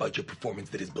nothing about your performance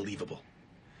that is believable.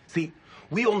 See,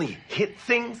 we only hit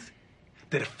things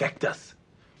that affect us.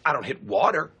 I don't hit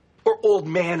water or old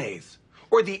mayonnaise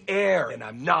or the air, and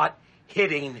I'm not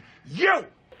hitting you.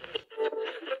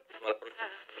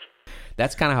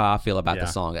 That's kind of how I feel about the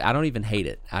song. I don't even hate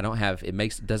it.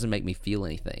 Doesn't make me feel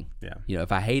anything. Yeah. You know,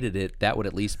 if I hated it, that would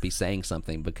at least be saying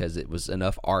something because it was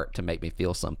enough art to make me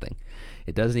feel something.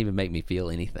 It doesn't even make me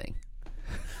feel anything.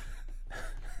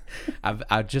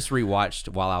 I just rewatched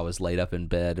while I was laid up in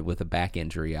bed with a back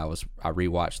injury. I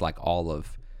rewatched like all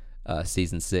of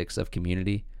season 6 of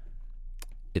Community.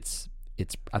 I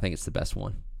think it's the best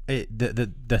one.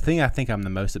 The thing I think I'm the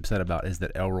most upset about is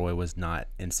that Elroy was not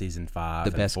in season 5.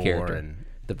 The best 4 character.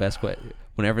 The best.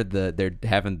 Whenever they're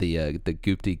having the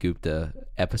Gupta Gupta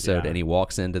episode, and he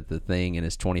walks into the thing in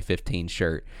his 2015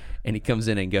 shirt, and he comes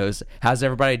in and goes, "How's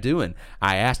everybody doing?"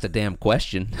 I asked a damn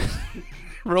question,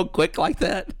 real quick like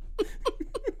that.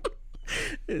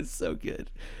 It's so good.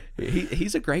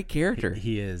 He's a great character.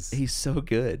 He is. He's so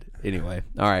good. Anyway,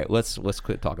 all right, let's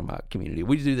quit talking about Community.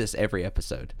 We do this every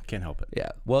episode. Can't help it.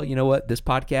 Yeah. Well, you know what? This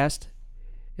podcast,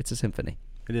 it's a symphony.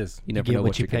 It is. You never know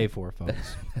what you you're pay for,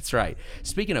 folks. That's right.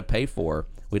 Speaking of pay for,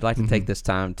 we'd like to take this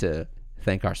time to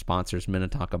thank our sponsors,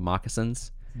 Minnetonka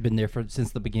Moccasins. Been there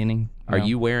since the beginning. Are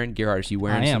you wearing, Gerard, are you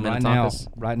wearing some Minnetonkas?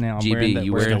 Right now. I'm GB,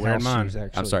 you wearing mine?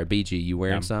 Shoes, I'm sorry, BG, you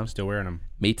wearing some? I'm still wearing them.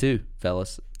 Me too,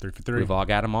 fellas. 3 for 3. We've all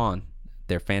got them on.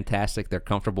 They're fantastic. They're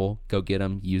comfortable. Go get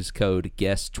them. Use code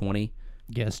GUESS20.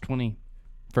 GUESS20.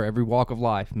 For every walk of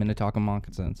life, Minnetonka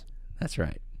Moccasins. That's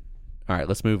right. All right,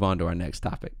 let's move on to our next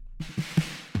topic.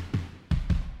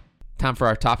 Time for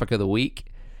our topic of the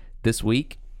week. This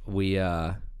week, we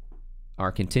are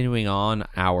continuing on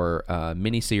our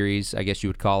mini-series, I guess you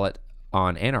would call it,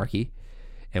 on Anarchy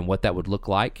and what that would look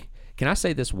like. Can I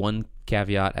say this one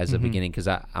caveat as a beginning? Because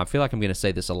I feel like I'm going to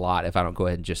say this a lot if I don't go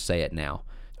ahead and just say it now.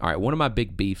 All right, one of my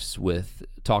big beefs with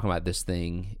talking about this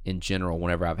thing in general,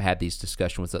 whenever I've had these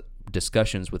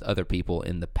discussions with other people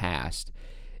in the past,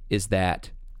 is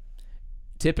that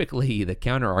typically the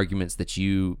counter arguments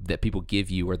that people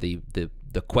give you, or the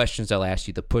questions they'll ask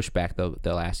you, the pushback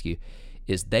they'll ask you,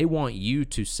 is they want you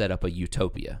to set up a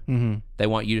utopia. They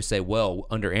want you to say, well,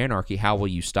 under Anarchy, how will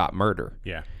you stop murder?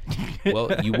 Yeah.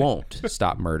 Well, you won't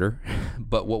stop murder,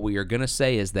 but what we are going to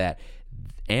say is that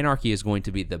anarchy is going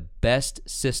to be the best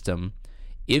system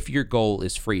if your goal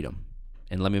is freedom.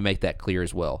 And let me make that clear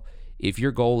as well. If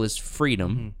your goal is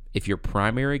freedom, if your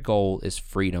primary goal is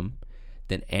freedom,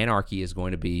 then anarchy is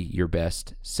going to be your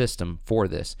best system for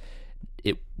this.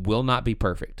 It will not be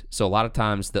perfect. So a lot of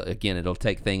times, again, it'll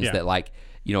take things that like,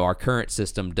 our current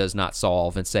system does not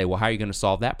solve and say, well, how are you going to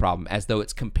solve that problem? As though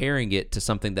it's comparing it to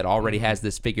something that already has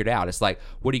this figured out. It's like,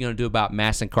 what are you going to do about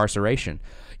mass incarceration?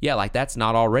 Yeah, like that's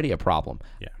not already a problem.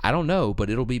 Yeah. I don't know,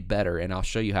 but it'll be better, and I'll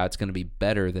show you how it's going to be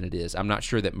better than it is. I'm not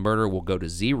sure that murder will go to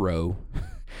zero,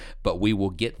 but we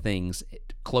will get things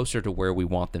closer to where we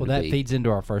want them to be. Well, that feeds into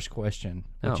our first question.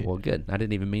 Oh, well, good. I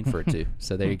didn't even mean for it to.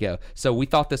 So there you go. So we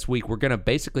thought this week we're going to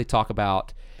basically talk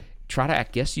about, I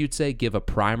guess you'd say, give a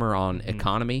primer on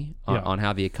economy, on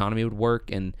how the economy would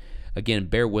work. And again,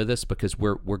 bear with us because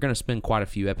we're going to spend quite a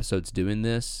few episodes doing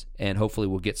this, and hopefully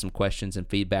we'll get some questions and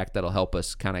feedback that'll help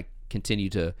us kind of continue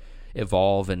to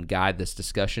evolve and guide this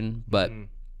discussion. But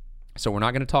so we're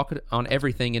not going to talk on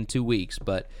everything in 2 weeks,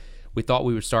 but we thought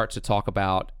we would start to talk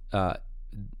about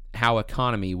how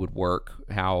economy would work,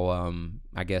 how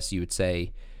I guess you would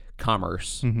say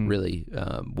commerce really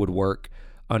would work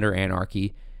under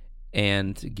anarchy.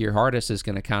 And Geerhardus is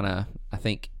going to kind of, I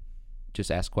think, just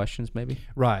ask questions maybe?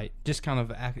 Right. Just kind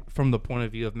of from the point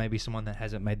of view of maybe someone that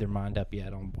hasn't made their mind up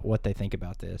yet on what they think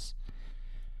about this.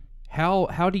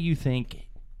 How do you think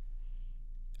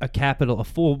a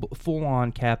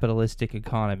full-on capitalistic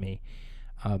economy,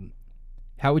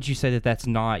 how would you say that that's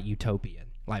not utopian,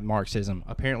 like Marxism?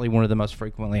 Apparently one of the most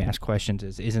frequently asked questions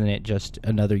is, isn't it just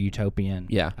another utopian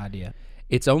idea?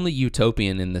 It's only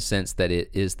utopian in the sense that it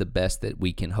is the best that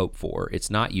we can hope for. It's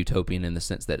not utopian in the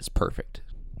sense that it's perfect.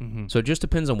 So it just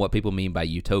depends on what people mean by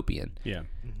utopian. Yeah.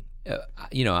 I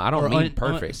don't mean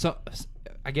perfect. So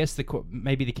I guess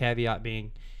maybe the caveat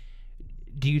being,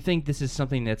 do you think this is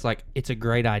something that's like, it's a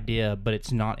great idea, but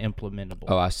it's not implementable?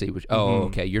 Oh, I see.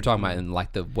 Okay. You're talking about in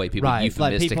like the way people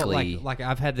euphemistically. Like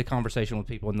I've had the conversation with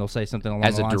people and they'll say something along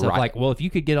the lines of like, well, if you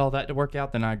could get all that to work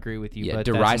out, then I agree with you. Yeah, but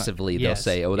derisively they'll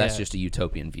say, oh, that's just a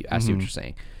utopian view. I see what you're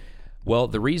saying. Well,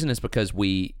 the reason is because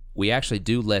we actually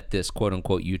do let this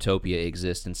quote-unquote utopia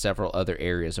exist in several other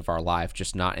areas of our life,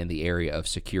 just not in the area of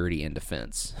security and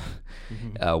defense,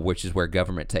 which is where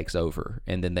government takes over.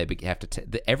 And then they have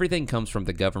to everything comes from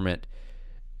the government.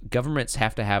 Governments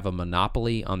have to have a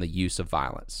monopoly on the use of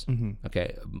violence,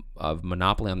 okay, a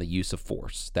monopoly on the use of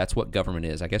force. That's what government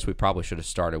is. I guess we probably should have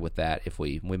started with that if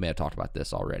we may have talked about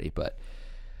this already. But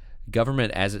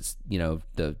government, as it's,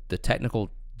 the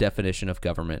technical definition of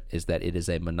government is that it is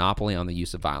a monopoly on the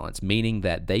use of violence, meaning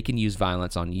that they can use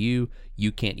violence on you.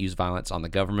 You can't use violence on the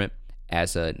government.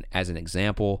 As an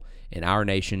example, in our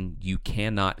nation, you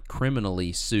cannot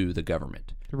criminally sue the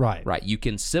government. Right. You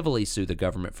can civilly sue the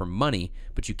government for money,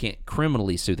 but you can't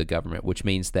criminally sue the government, which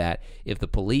means that if the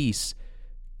police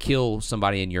kill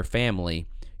somebody in your family,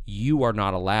 you are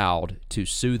not allowed to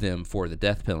sue them for the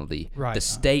death penalty. Right. The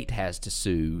state has to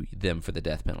sue them for the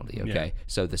death penalty, okay? Yeah.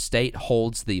 So the state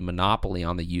holds the monopoly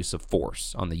on the use of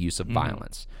force, on the use of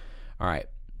violence. All right.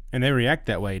 And they react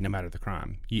that way no matter the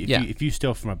crime. If you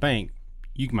steal from a bank,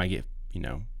 you might get,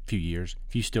 a few years.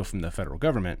 If you steal from the federal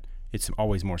government, it's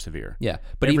always more severe. Yeah.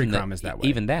 But every crime is that way.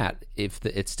 Even that,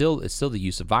 it's still the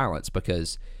use of violence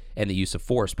and the use of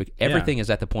force, but everything is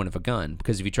at the point of a gun,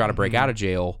 because if you try to break out of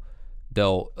jail,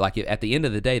 they'll, like, at the end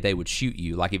of the day, they would shoot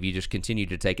you, like, if you just continue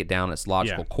to take it down its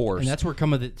logical course. And that's where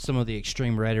some of the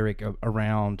extreme rhetoric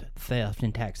around theft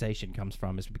and taxation comes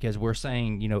from, is because we're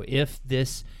saying,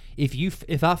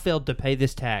 if I failed to pay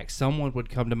this tax, someone would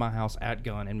come to my house at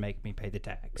gun and make me pay the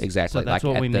tax. Exactly. So that's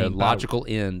like what we mean. The logical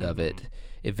end of it,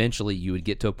 eventually you would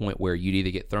get to a point where you'd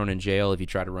either get thrown in jail. If you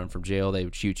try to run from jail, they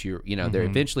would shoot you. There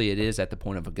eventually it is at the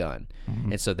point of a gun.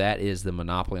 And so that is the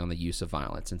monopoly on the use of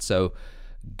violence. And so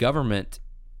government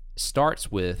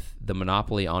starts with the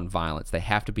monopoly on violence. They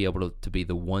have to be able to be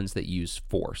the ones that use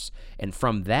force. And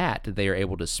from that, they are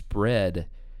able to spread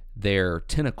their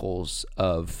tentacles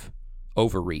of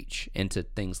overreach into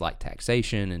things like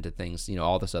taxation, into things,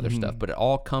 all this other stuff. But it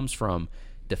all comes from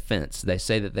defense. They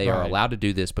say that they are allowed to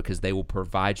do this because they will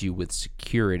provide you with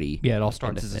security. Yeah, it all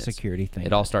starts as a security thing.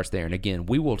 It all starts there. And again,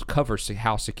 we will cover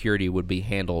how security would be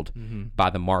handled by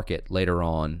the market later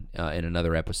on in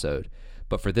another episode.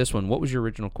 But for this one, what was your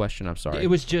original question? I'm sorry. It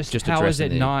was just how is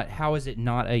it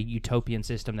not a utopian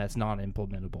system that's not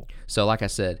implementable? So like I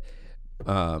said,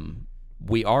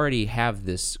 we already have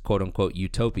this quote unquote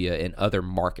utopia in other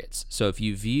markets. So if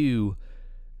you view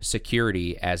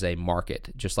security as a market,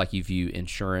 just like you view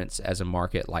insurance as a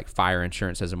market, like fire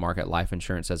insurance as a market, life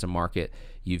insurance as a market.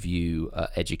 You view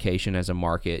education as a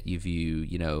market. You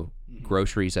view,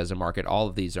 groceries as a market. All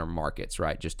of these are markets,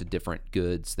 right? Just the different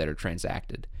goods that are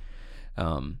transacted.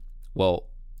 Well,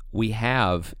 we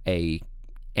have a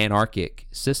anarchic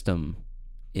system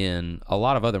in a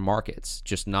lot of other markets,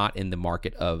 just not in the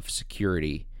market of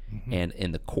security and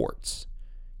in the courts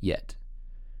yet.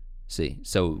 See,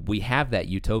 so we have that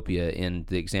utopia in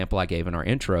the example I gave in our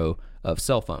intro of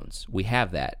cell phones. We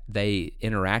have that. They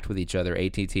interact with each other,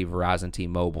 AT&T, Verizon,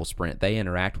 T-Mobile, Sprint. They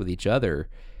interact with each other,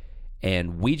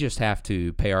 and we just have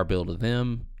to pay our bill to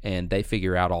them, and they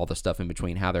figure out all the stuff in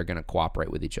between, how they're going to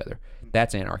cooperate with each other.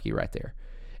 That's anarchy right there.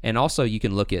 And also you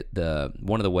can look at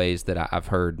one of the ways that I've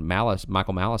heard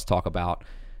Michael Malice talk about,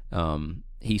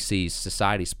 he sees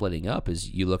society splitting up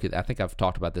is you look at, I think I've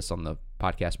talked about this on the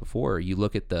podcast before, you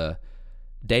look at the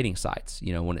dating sites.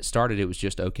 When it started, it was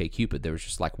just OkCupid. There was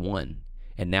just like one.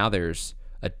 And now there's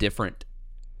a different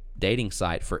dating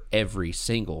site for every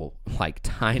single like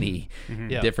tiny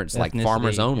difference, like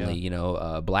farmers only,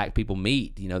 black people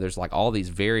meet, there's like all these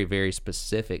very, very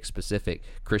specific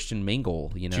Christian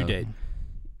mingle, J-date.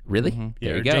 Really?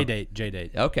 There you go.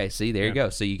 J-date. Okay, see, there you go.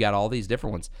 So you got all these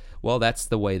different ones. Well, that's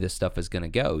the way this stuff is going to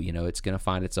go. It's going to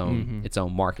find its own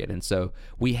market. And so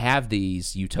we have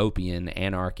these utopian,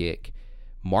 anarchic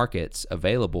markets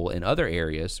available in other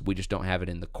areas. We just don't have it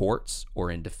in the courts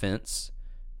or in defense,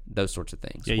 those sorts of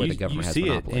things, where the government has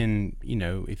monopoly. You see it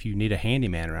in, if you need a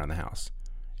handyman around the house,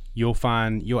 you'll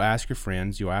ask your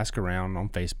friends, you'll ask around on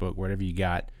Facebook, whatever you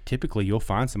got. Typically, you'll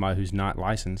find somebody who's not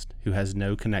licensed, who has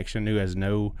no connection, who has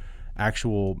no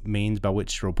actual means by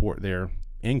which to report their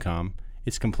income.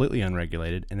 It's completely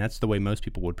unregulated, and that's the way most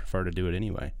people would prefer to do it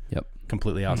anyway. Yep.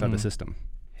 Completely outside the system.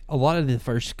 A lot of the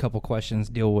first couple questions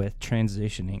deal with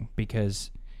transitioning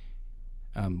because,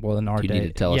 in our you day, need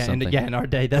to tell us something. in our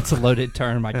day, that's a loaded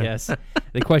term, I guess.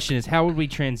 The question is, how would we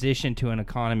transition to an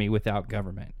economy without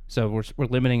government? So we're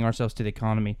limiting ourselves to the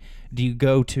economy. Do you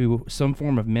go to some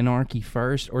form of minarchy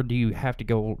first, or do you have to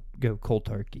go cold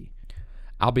turkey?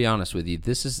 I'll be honest with you.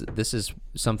 This is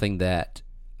something that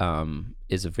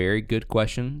is a very good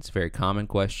question. It's a very common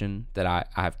question that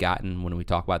I've gotten when we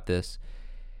talk about this.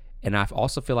 And I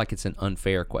also feel like it's an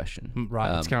unfair question.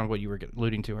 Right. That's kind of what you were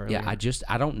alluding to earlier. Yeah,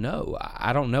 I don't know.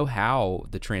 I don't know how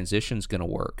the transition's going to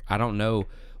work. I don't know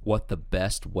what the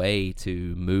best way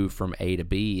to move from A to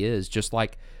B is. Just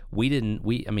like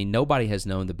nobody has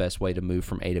known the best way to move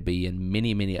from A to B in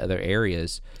many, many other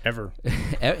areas. Ever.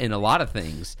 In a lot of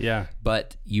things. Yeah.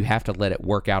 But you have to let it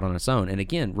work out on its own. And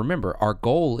again, remember, our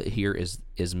goal here is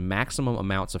maximum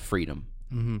amounts of freedom.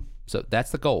 Mm-hmm. So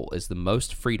that's the goal, is the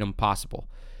most freedom possible.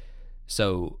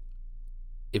 So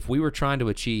if we were trying to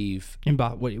achieve... And by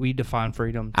what we define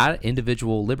freedom?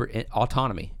 Individual liberty,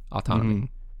 autonomy,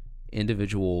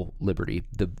 individual liberty,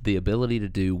 the ability to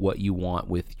do what you want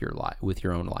with your life, with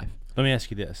your own life. Let me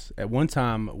ask you this. At one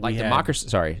time, democracy...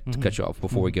 Sorry to cut you off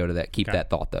before we go to that. Keep that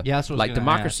thought, though. Yeah, that's what I was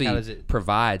democracy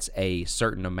provides a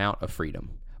certain amount of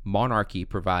freedom. Monarchy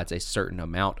provides a certain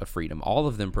amount of freedom. All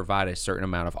of them provide a certain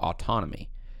amount of autonomy.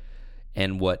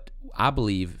 And what I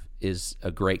believe is a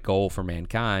great goal for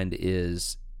mankind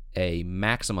is a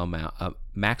maximum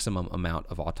amount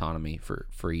of autonomy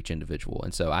for each individual.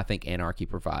 And so I think anarchy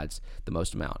provides the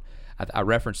most amount. I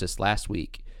referenced this last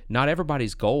week. Not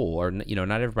everybody's goal, or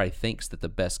not everybody thinks that the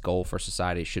best goal for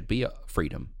society should be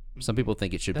freedom. Some people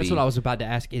think it should be. That's what I was about to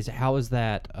ask. Is how is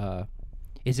that?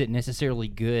 Is it necessarily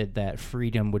good that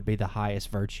freedom would be the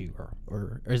highest virtue,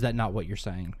 or is that not what you're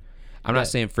saying? I'm not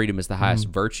saying freedom is the highest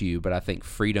virtue, but I think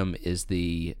freedom is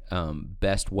the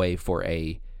best way for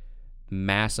a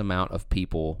mass amount of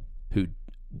people who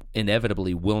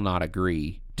inevitably will not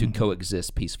agree to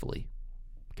coexist peacefully.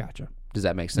 Gotcha. Does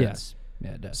that make sense? Yes.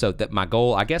 Yeah, it does. So that my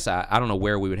goal, I guess I don't know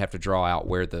where we would have to draw out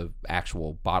where the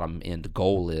actual bottom end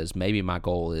goal is. Maybe my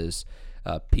goal is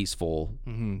peaceful,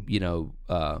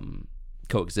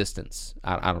 coexistence.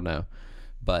 I don't know.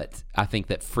 But I think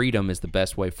that freedom is the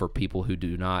best way for people who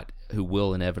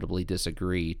will inevitably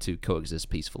disagree to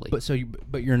coexist peacefully.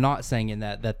 But you're not saying in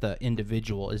that the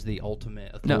individual is the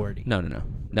ultimate authority.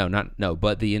 No.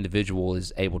 But the individual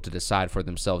is able to decide for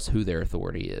themselves who their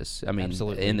authority is. I mean,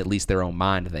 absolutely. In at least their own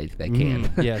mind, they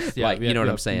can. Yes, yeah, you know what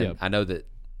I'm saying. Yeah. I know that.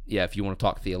 Yeah, if you want to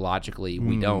talk theologically,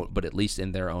 we don't. But at least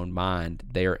in their own mind,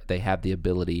 they have the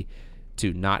ability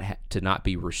to not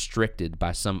be restricted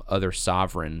by some other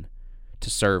sovereign to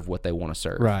serve what they want to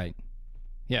serve. Right.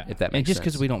 Yeah. If that makes sense. And just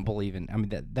because we don't believe in,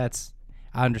 that's,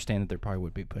 I understand that there probably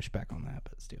would be pushback on that,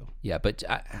 but still. Yeah, but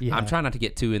I'm trying not to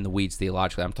get too in the weeds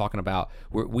theologically. I'm talking about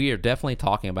we are definitely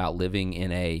talking about living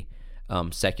in a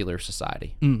secular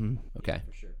society. Mm-hmm. Okay,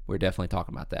 for sure. We're definitely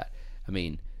talking about that. I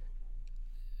mean,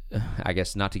 I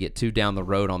guess not to get too down the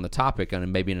road on the topic, and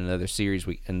maybe in another series,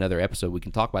 another episode, we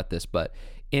can talk about this. But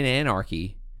in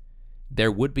anarchy,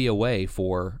 there would be a way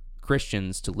for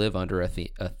Christians to live under a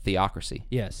theocracy.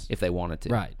 Yes, if they wanted to.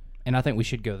 Right, and I think we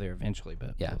should go there eventually.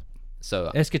 But yeah.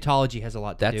 So eschatology has a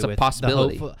lot to do with that's a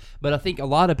possibility. But I think a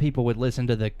lot of people would listen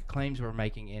to the claims we're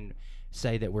making and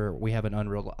say that we have an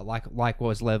unreal, like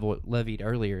was levied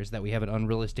earlier, is that we have an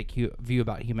unrealistic view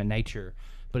about human nature.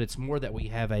 But it's more that we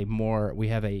have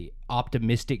a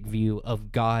optimistic view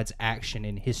of God's action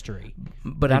in history.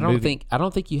 But I don't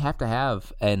think you have to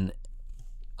have an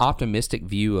optimistic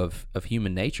view of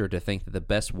human nature to think that the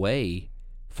best way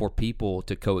for people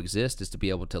to coexist is to be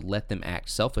able to let them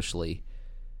act selfishly.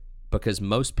 Because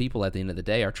most people at the end of the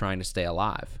day are trying to stay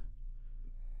alive.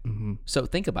 Mm-hmm. So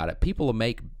think about it. People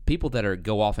that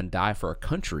go off and die for a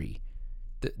country,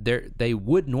 they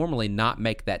would normally not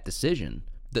make that decision.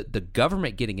 The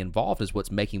government getting involved is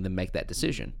what's making them make that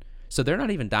decision. So they're not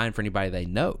even dying for anybody they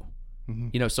know.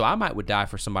 Mm-hmm. So I would die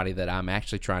for somebody that I'm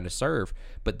actually trying to serve.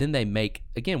 But then they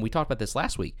again, we talked about this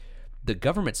last week. The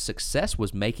government's success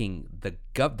was making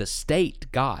the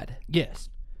state God. Yes.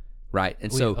 Right,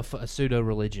 and so a pseudo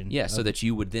religion. Yeah, so that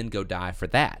you would then go die for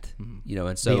that. Mm-hmm.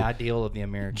 And so the ideal of the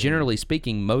American. Generally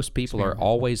speaking, most people are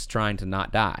always trying to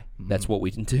not die. Mm-hmm. That's what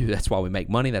we do. That's why we make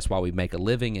money. That's why we make a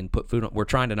living and put food on. We're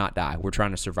trying to not die. We're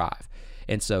trying to survive,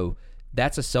 and so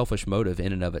that's a selfish motive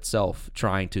in and of itself,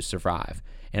 trying to survive.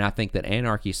 And I think that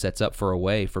anarchy sets up for a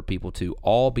way for people to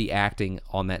all be acting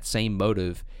on that same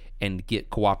motive and get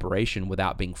cooperation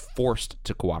without being forced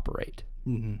to cooperate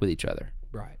with each other.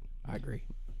 Right, I agree.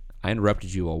 I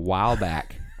interrupted you a while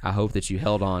back. I hope that you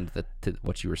held on to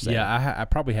what you were saying. Yeah, I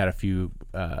probably had a few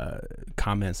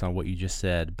comments on what you just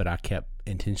said, but I kept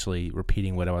intentionally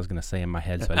repeating what I was going to say in my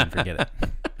head so I didn't forget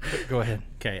it. Go ahead.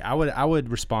 Okay, I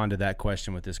would respond to that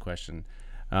question with this question.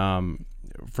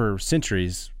 For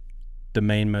centuries, the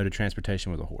main mode of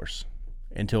transportation was a horse,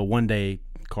 until one day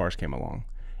cars came along,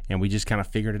 and we just kind of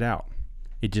figured it out.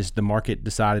 The market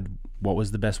decided what was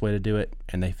the best way to do it,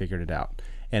 and they figured it out.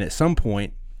 And at some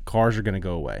point, cars are going to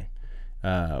go away,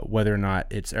 whether or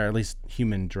not or at least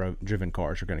human-driven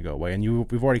cars are going to go away.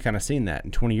 And we've already kind of seen that.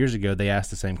 And 20 years ago, they asked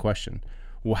the same question.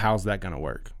 Well, how's that going to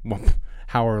work? Well,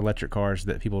 how are electric cars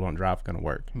that people don't drive going to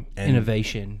work? And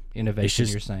innovation,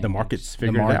 just, you're saying. The market's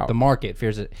figured it out. The market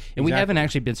figures it. And exactly. We haven't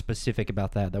actually been specific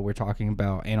about that we're talking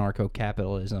about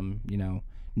anarcho-capitalism,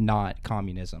 not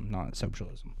communism, not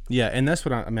socialism. Yeah, and that's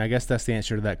what I guess that's the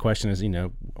answer to that question is,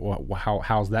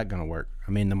 how's that going to work?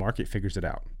 I mean, the market figures it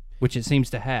out. Which it seems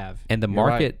to have. And the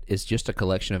market is just a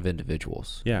collection of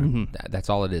individuals. Yeah. Mm-hmm. That's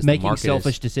all it is. Making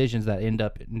selfish decisions that end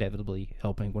up inevitably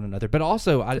helping one another. But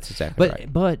also, that's exactly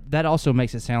right. But that also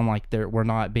makes it sound like we're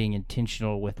not being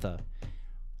intentional with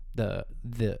the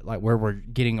like where we're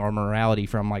getting our morality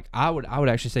from. Like I would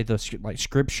actually say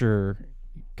Scripture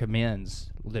commends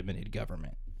limited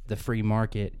government. The free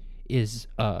market is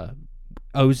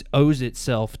owes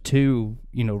itself to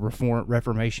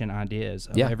reformation ideas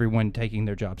of everyone taking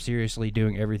their job seriously,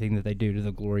 doing everything that they do to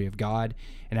the glory of God,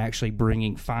 and actually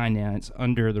bringing finance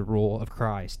under the rule of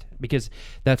Christ. Because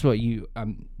that's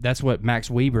what Max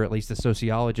Weber, at least the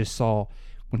sociologist, saw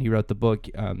when he wrote the book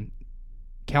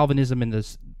Calvinism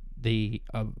and the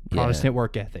Protestant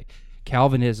work ethic.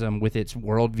 Calvinism, with its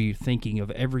worldview thinking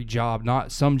of every job,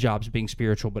 not some jobs being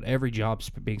spiritual, but every job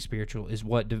being spiritual, is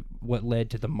what led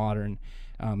to the modern,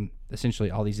 essentially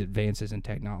all these advances in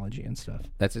technology and stuff.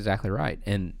 That's exactly right.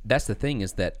 And that's the thing,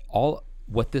 is that all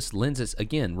what this lends us,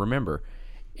 again, remember,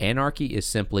 anarchy is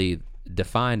simply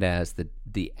defined as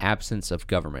the absence of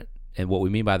government. And what we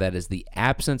mean by that is the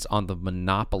absence on the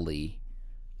monopoly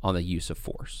on the use of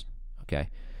force.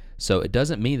 Okay? So it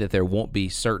doesn't mean that there won't be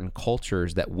certain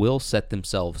cultures that will set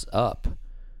themselves up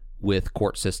with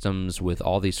court systems, with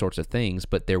all these sorts of things,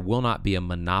 but there will not be a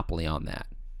monopoly on that.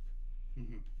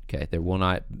 Mm-hmm. Okay, there will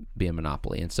not be a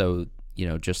monopoly. And so,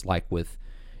 just like it would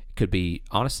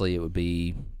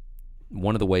be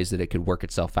one of the ways that it could work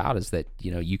itself out is that,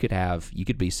 you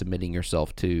could be submitting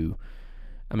yourself to,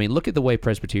 look at the way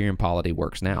Presbyterian polity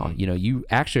works now. Mm-hmm. You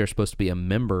actually are supposed to be a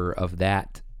member of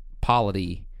that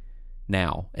polity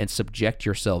now and subject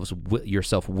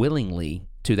yourself willingly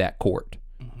to that court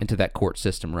and to that court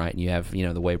system, right? And you have,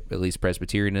 the way at least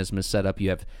Presbyterianism is set up, you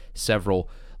have several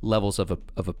levels of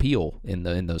appeal in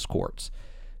those courts.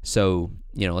 So,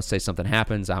 let's say something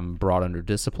happens, I'm brought under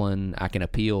discipline, I can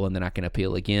appeal, and then I can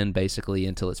appeal again, basically,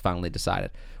 until it's finally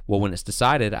decided. Well, when it's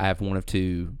decided, I have one of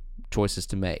two choices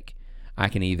to make. I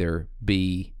can either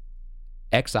be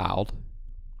exiled,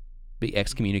 be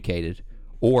excommunicated,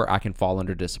 or I can fall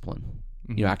under discipline.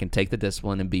 I can take the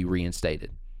discipline and be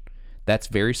reinstated. That's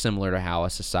very similar to how a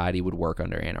society would work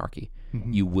under anarchy.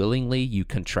 You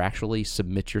contractually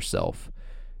submit yourself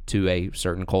to a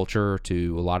certain culture,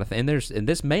 to a lot of things. And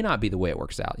this may not be the way it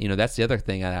works out. That's the other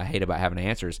thing I hate about having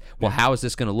answers. Well, how is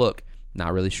this going to look?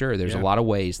 Not really sure. There's a lot of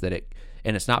ways that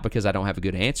and it's not because I don't have a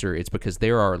good answer. It's because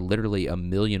there are literally a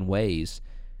million ways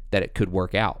that it could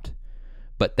work out.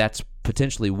 But that's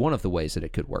potentially one of the ways that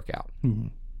it could work out.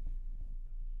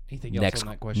 Anything else on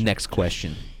that question? Next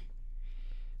question.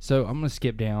 So I'm going to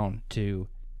skip down to,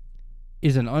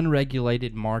 is an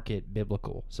unregulated market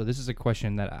biblical? So this is a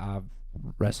question that I've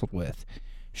wrestled with.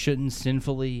 Shouldn't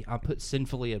I put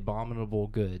sinfully abominable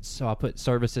goods. So I put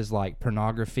services like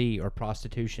pornography or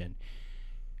prostitution.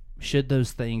 Should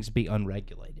those things be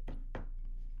unregulated?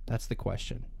 That's the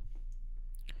question.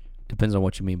 Depends on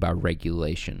what you mean by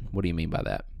regulation. What do you mean by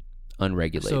that?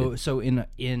 Unregulated. So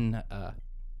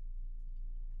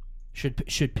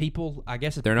should people? I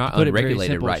guess they're not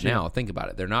unregulated right now. Think about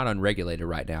it. They're not unregulated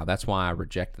right now. That's why I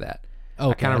reject that. Okay,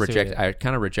 I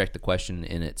kind of reject the question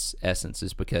in its essence,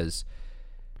 is because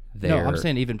they're. No, I'm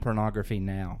saying even pornography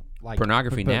now. Like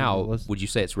pornography now, would you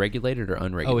say it's regulated or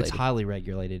unregulated? Oh, it's highly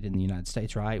regulated in the United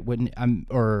States, right?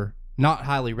 Or not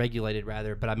highly regulated,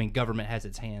 rather, but I mean, government has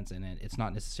its hands in it. It's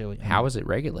not necessarily. How is it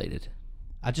regulated?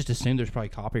 I just assume there's probably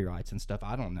copyrights and stuff.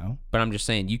 I don't know. But I'm just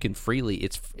saying you can freely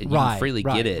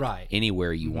get it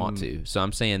anywhere you want to. So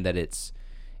I'm saying that it's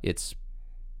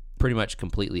pretty much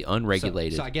completely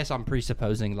unregulated. So I guess I'm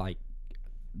presupposing like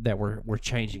that we're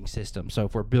changing systems. So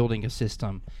if we're building a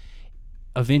system,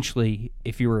 eventually,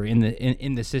 if you were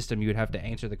in the system, you would have to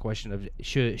answer the question of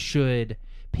should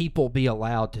people be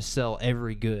allowed to sell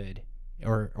every good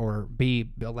or be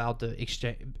allowed to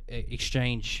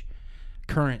exchange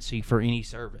currency for any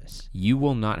service. You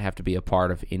will not have to be a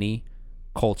part of any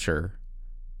culture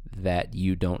that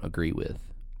you don't agree with.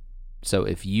 So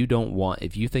if you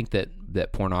think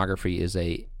that pornography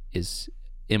is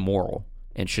immoral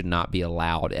and should not be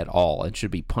allowed at all and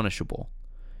should be punishable,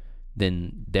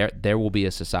 then there will be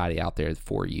a society out there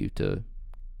for you to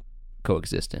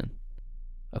coexist in,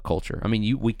 a culture. I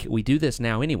mean, we do this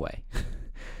now anyway,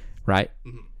 right?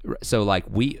 So like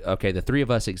the three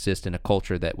of us exist in a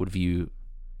culture that would view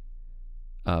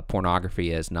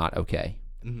pornography as not okay.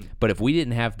 But if we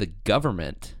didn't have the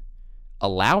government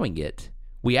allowing it,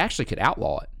 we actually could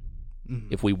outlaw it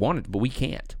if we wanted, but we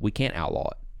can't. We can't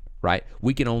outlaw it, right?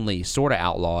 We can only sort of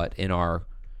outlaw it in our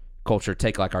culture.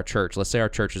 Take like our church. Let's say our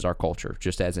church is our culture,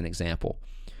 just as an example.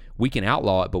 We can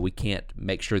outlaw it, but we can't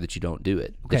make sure that you don't do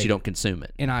it, that you don't consume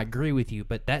it. And I agree with you,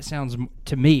 but that sounds,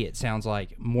 to me, it sounds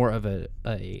like more of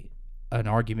an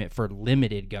argument for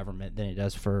limited government than it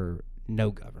does for no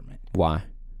government. Why?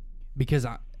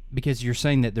 Because you're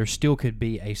saying that there still could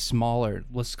be a smaller,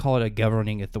 let's call it a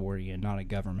governing authority and not a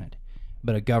government,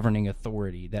 but a governing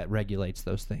authority that regulates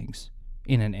those things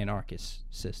in an anarchist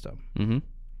system.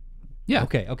 Yeah.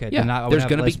 Okay. Yeah. Then there's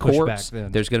going to be courts.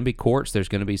 There's going to be courts. There's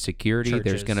going to be security. Churches.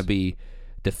 There's going to be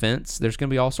defense. There's going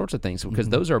to be all sorts of things because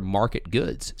those are market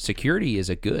goods. Security is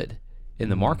a good in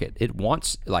the market. It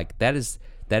wants there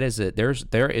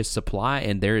is supply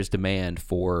and there is demand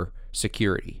for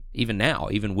security. Even now,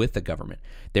 even with the government,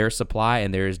 there is supply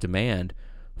and there is demand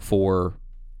for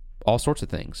all sorts of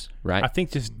things, right? I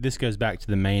think this goes back to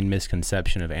the main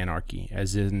misconception of anarchy,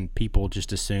 as in people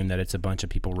just assume that it's a bunch of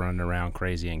people running around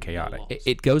crazy and chaotic.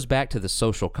 It goes back to the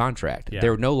social contract. Yeah.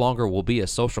 There no longer will be a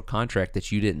social contract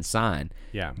that you didn't sign.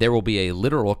 Yeah. There will be a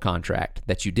literal contract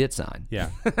that you did sign. Yeah.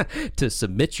 To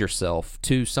submit yourself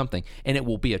to something, and it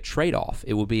will be a trade-off.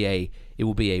 It will be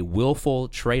a willful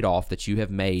trade-off that you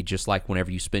have made, just like whenever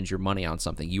you spend your money on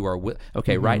something. You are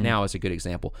right now is a good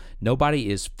example. Nobody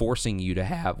is forcing you to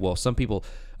have. Well, some people.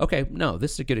 Okay, no,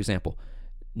 this is a good example.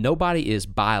 Nobody is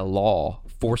by law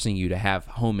forcing you to have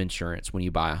home insurance when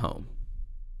you buy a home.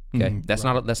 Okay, that's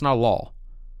not a law.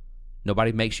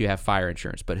 Nobody makes you have fire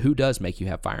insurance, but who does make you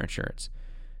have fire insurance?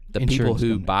 The Insurance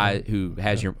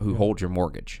people who hold your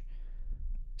mortgage.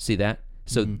 See that?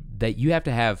 So that you have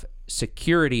to have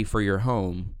security for your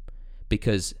home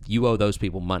because you owe those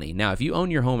people money. Now, if you own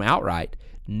your home outright,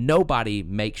 nobody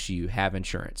makes you have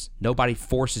insurance. Nobody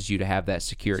forces you to have that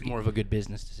security. It's more of a good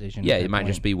business decision. Yeah, it might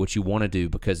just be what you want to do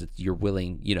because you're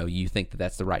willing, you think that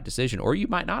that's the right decision. Or you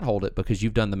might not hold it because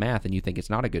you've done the math and you think it's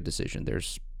not a good decision.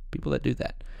 There's people that do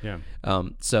that. Yeah.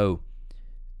 So,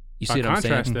 You see what I'm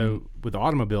saying? By contrast, though, with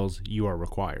automobiles, you are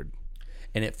required.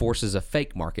 And it forces a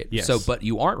fake market. Yes. So, but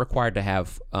you aren't required to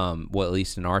have, well, at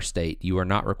least in our state, you are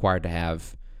not required to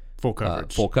have full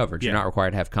coverage. You're not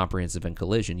required to have comprehensive and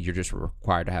collision. You're just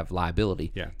required to have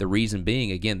liability. Yeah. The reason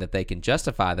being, again, that they can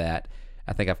justify that.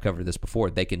 I think I've covered this before.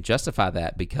 They can justify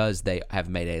that because they have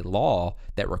made a law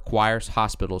that requires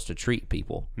hospitals to treat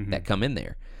people that come in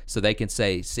there. So they can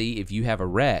say, see, if you have a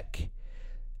wreck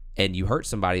and you hurt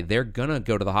somebody, they're going to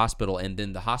go to the hospital, and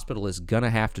then the hospital is going to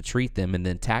have to treat them, and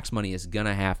then tax money is going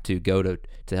to have to go to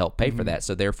help pay for that.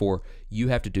 So therefore, you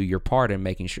have to do your part in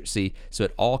making sure. See, so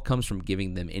it all comes from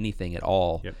giving them anything at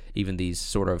all. Yep. Even these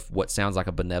sort of what sounds like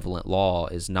a benevolent law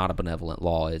is not a benevolent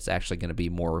law. It's actually going to be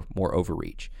more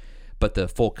overreach. But the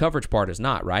full coverage part is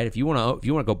not, right? If you want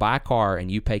to go buy a car and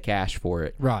you pay cash for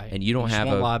it, right, and you don't have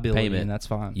a liability, payment, and that's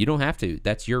fine. You don't have to.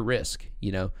 That's your risk,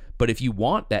 But if you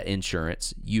want that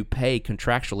insurance, you pay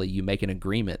contractually. You make an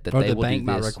agreement that or they the will bank do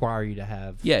might this. require you to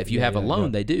have. Yeah, if you have a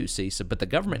loan, they do. See, so but the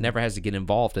government never has to get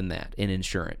involved in that in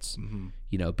insurance.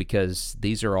 Because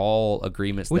these are all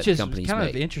agreements Which that is companies kind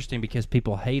make. of interesting because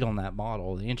people hate on that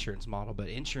model, the insurance model, but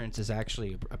insurance is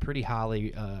actually a pretty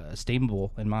highly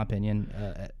esteemable, in my opinion.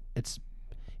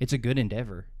 It's a good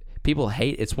endeavor. People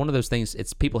hate. It's one of those things.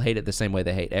 It's people hate it the same way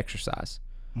they hate exercise.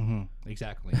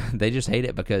 Exactly. They just hate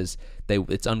it because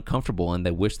it's uncomfortable and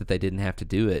they wish that they didn't have to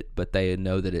do it, but they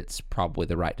know that it's probably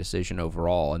the right decision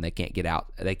overall, and they can't get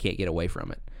out. They can't get away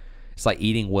from it. It's like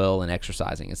eating well and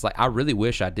exercising. It's like I really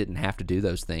wish I didn't have to do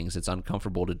those things. It's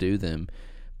uncomfortable to do them,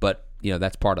 but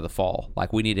that's part of the fall.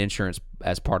 Like we need insurance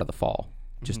as part of the fall.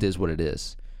 It just is what it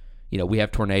is. We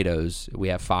have tornadoes, we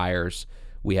have fires,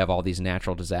 we have all these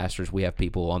natural disasters. We have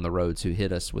people on the roads who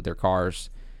hit us with their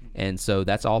cars. And so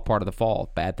that's all part of the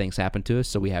fall. Bad things happen to us,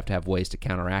 so we have to have ways to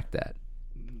counteract that.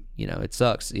 It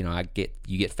sucks. You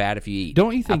get fat if you eat.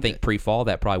 Don't you think? I think pre-fall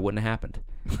that probably wouldn't have happened.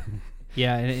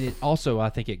 Yeah, and it also I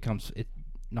think it comes.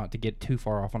 Not to get too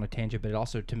far off on a tangent, but it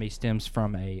also to me stems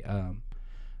from a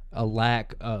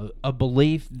lack of a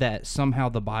belief that somehow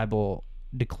the Bible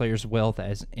declares wealth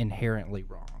as inherently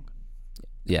wrong.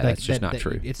 Yeah, that's just not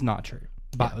true. It's not true.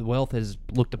 Wealth is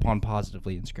looked upon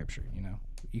positively in Scripture.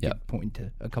 You could point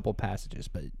to a couple passages,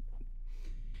 but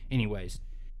anyways,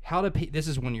 this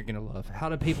is one you're going to love. How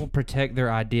do people protect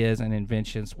their ideas and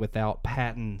inventions without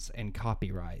patents and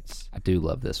copyrights? I do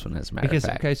love this one, as a matter of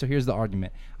fact. Okay, so here's the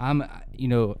argument.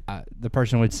 The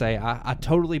person would say, I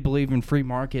totally believe in free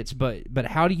markets, but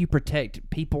how do you protect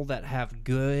people that have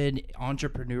good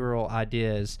entrepreneurial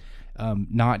ideas,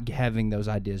 not having those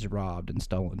ideas robbed and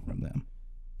stolen from them?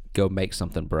 Go make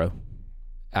something, bro.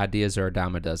 Ideas are a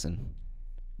dime a dozen.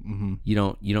 You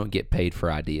don't get paid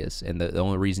for ideas, and the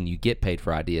only reason you get paid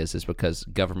for ideas is because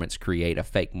governments create a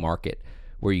fake market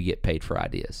where you get paid for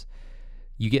ideas.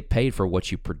 You get paid for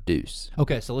what you produce.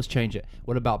 Okay, so let's change it.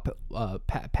 What about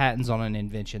patents on an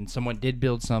invention? Someone did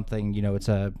build something. It's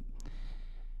a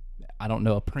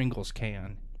Pringles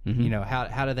can.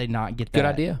 How do they not get that? Good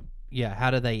idea. Yeah, how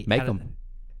do they make them?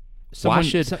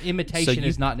 Imitation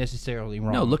is not necessarily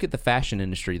wrong. No, look at the fashion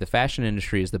industry. The fashion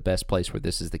industry is the best place where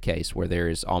this is the case, where there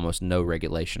is almost no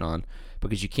regulation on,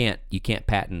 because you can't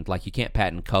patent, like you can't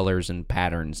patent colors and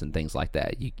patterns and things like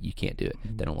that. You can't do it.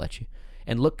 They don't let you.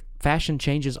 And look, fashion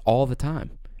changes all the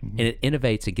time, and it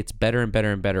innovates. It gets better and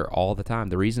better and better all the time.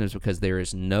 The reason is because there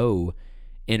is no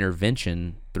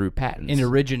intervention through patents. In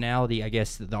originality, I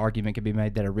guess the argument could be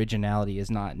made that originality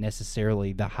is not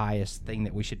necessarily the highest thing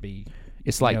that we should be.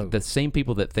 It's like the same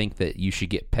people that think that you should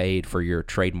get paid for your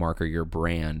trademark or your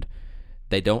brand,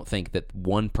 they don't think that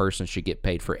one person should get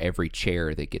paid for every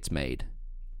chair that gets made.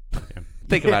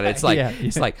 Think about it. It's like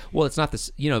it's like, well, it's not this.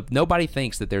 Nobody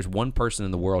thinks that there's one person in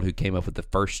the world who came up with the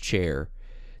first chair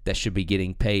that should be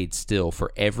getting paid still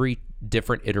for every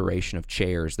different iteration of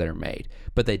chairs that are made.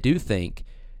 But they do think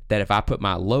that if I put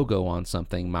my logo on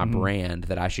something, my brand,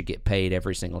 that I should get paid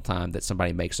every single time that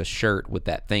somebody makes a shirt with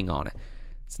that thing on it.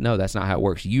 No, that's not how it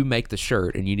works. You make the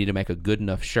shirt, and you need to make a good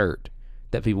enough shirt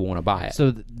that people want to buy it.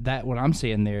 So that what I'm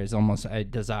seeing there is almost a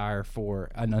desire for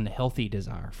an unhealthy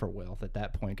desire for wealth at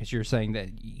that point, because you're saying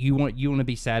that you want to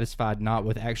be satisfied not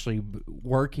with actually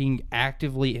working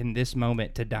actively in this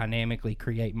moment to dynamically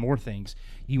create more things.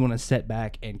 You want to sit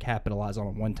back and capitalize on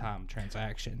a one-time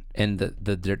transaction. And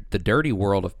the dirty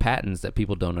world of patents that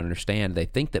people don't understand, they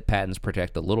think that patents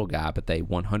protect the little guy, but they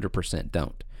 100%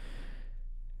 don't.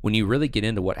 When you really get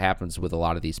into what happens with a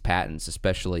lot of these patents,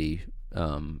 especially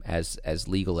as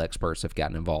legal experts have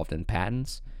gotten involved in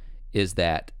patents, is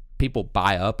that people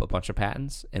buy up a bunch of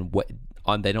patents and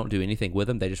they don't do anything with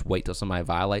them. They just wait till somebody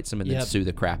violates them and then sue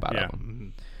the crap out of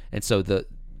them. And so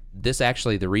this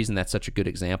actually, the reason that's such a good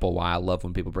example, why I love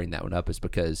when people bring that one up, is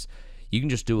because you can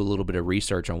just do a little bit of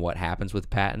research on what happens with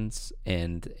patents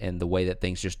and the way that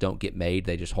things just don't get made.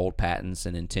 They just hold patents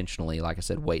and intentionally, like I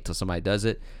said, wait till somebody does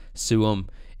it, sue them,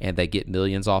 and they get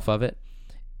millions off of it.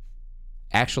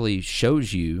 Actually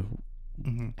shows you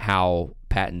how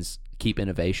patents keep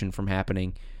innovation from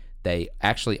happening. They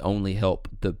actually only help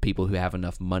the people who have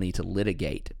enough money to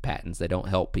litigate patents. They don't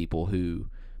help people who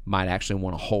might actually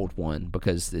want to hold one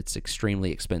because it's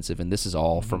extremely expensive. And this is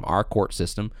all from our court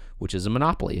system, which is a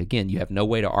monopoly. Again, you have no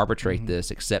way to arbitrate this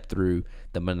except through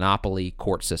the monopoly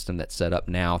court system that's set up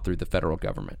now through the federal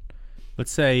government.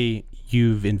 Let's say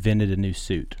you've invented a new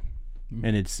suit,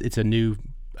 and it's a new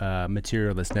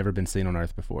material that's never been seen on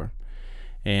Earth before.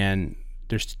 And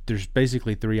there's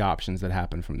basically three options that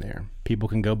happen from there. People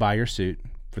can go buy your suit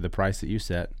for the price that you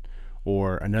set,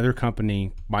 or another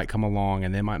company might come along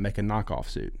and they might make a knockoff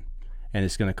suit, and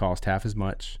it's going to cost half as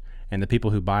much, and the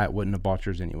people who buy it wouldn't have bought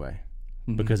yours anyway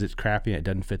because it's crappy and it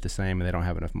doesn't fit the same and they don't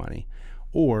have enough money.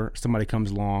 Or somebody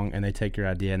comes along and they take your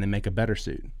idea and they make a better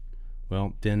suit.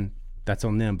 Well, then that's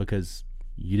on them because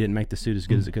you didn't make the suit as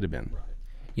good as it could have been.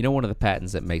 You know, one of the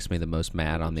patents that makes me the most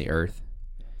mad on the earth,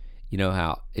 you know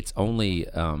how it's only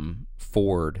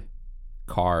Ford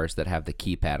cars that have the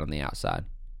keypad on the outside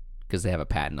because they have a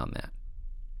patent on that.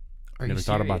 I never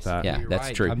thought about that. Yeah, You're that's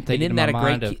right. true. I'm And thinking isn't that a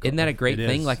great It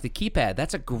thing? is. Like the keypad,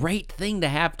 that's a great thing to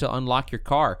have to unlock your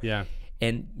car. Yeah.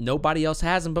 And nobody else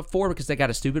has them before because they got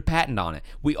a stupid patent on it.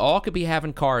 We all could be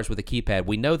having cars with a keypad.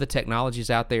 We know the technology's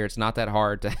out there. It's not that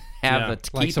hard to have Yeah. a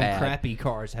keypad. Like some crappy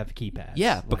cars have keypads.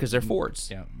 Yeah, Like, because they're Fords.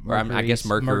 Yeah, Or I guess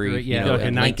Mercury. yeah. You know, Like a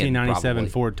and Lincoln 1997 probably.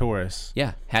 Ford Taurus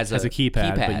Yeah, has a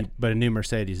keypad. But a new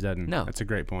Mercedes doesn't. No. That's a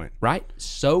great point. right?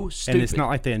 So stupid. And it's not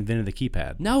like they invented the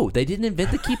keypad. No, they didn't invent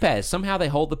the keypads. Somehow they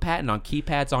hold the patent on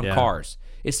keypads on Yeah. cars.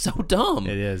 It's so dumb.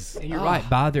 It is. And you're right.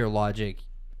 By their logic,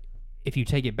 if you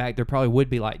take it back, there probably would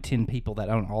be like 10 people that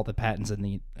own all the patents in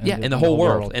the In the whole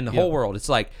world. In the Yeah. whole world. It's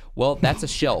like, well, that's a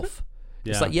shelf.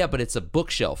 It's Yeah. like, yeah, but it's a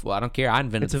bookshelf. Well, I don't care. I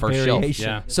invented It's the a first shelf. variation.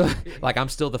 Yeah. So, like, I'm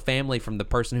still the family from the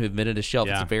person who invented a shelf.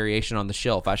 It's Yeah. a variation on the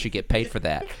shelf. I should get paid for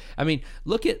that. I mean,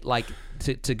 look at, like,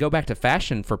 to go back to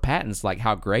fashion for patents, like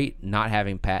how great not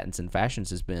having patents in fashions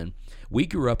has been. We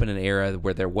grew up in an era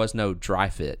where there was no dry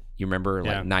fit. You remember,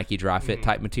 like, Yeah. Nike dry fit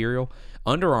type material?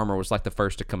 Under Armour was, like, the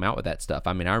first to come out with that stuff.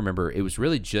 I mean, I remember it was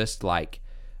really just, like,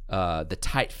 the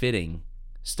tight-fitting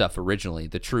stuff originally,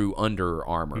 the true Under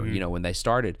Armour, you know, when they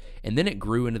started. And then it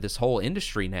grew into this whole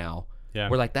industry now Yeah.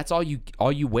 where, like, that's all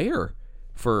you wear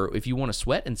for if you want to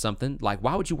sweat in something. Like,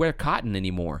 why would you wear cotton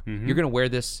anymore? You're going to wear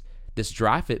this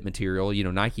dry fit material, you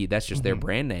know, Nike, that's just their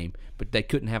brand name, but they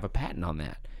couldn't have a patent on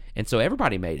that. And so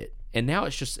everybody made it. And now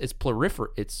it's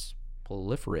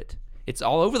proliferate. It's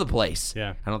all over the place.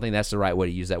 Yeah. I don't think that's the right way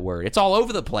to use that word. It's all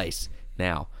over the place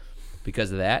now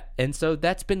because of that. And so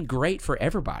that's been great for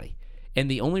everybody. And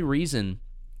the only reason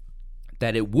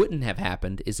that it wouldn't have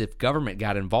happened is if government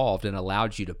got involved and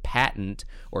allowed you to patent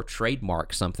or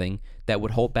trademark something that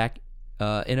would hold back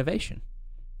innovation.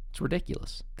 It's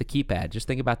ridiculous. The keypad, just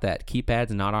think about that. Keypads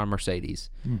not on Mercedes.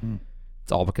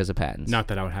 It's all because of patents. Not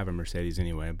that I would have a Mercedes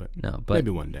anyway, but No, but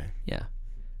maybe one day. yeah.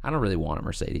 I don't really want a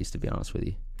Mercedes, to be honest with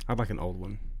you. I'd like an old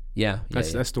one. Yeah. That's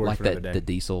story like for that, another day. the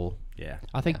diesel. Yeah.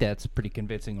 I think that's a pretty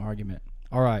convincing argument.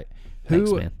 All right.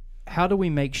 Thanks, man. How do we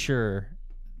make sure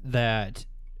that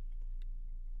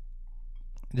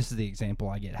this is the example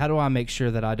I get? How do I make sure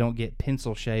that I don't get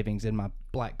pencil shavings in my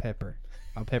black pepper,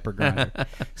 my pepper grinder?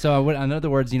 So in other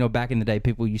words, you know, back in the day,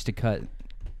 people used to cut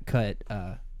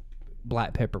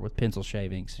black pepper with pencil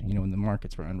shavings, you know, when the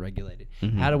markets were unregulated.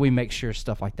 How do we make sure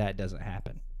stuff like that doesn't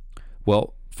happen?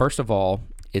 Well, first of all,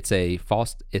 I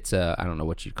don't know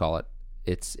what you'd call it.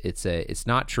 It's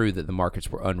not true that the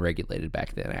markets were unregulated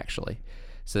back then, actually.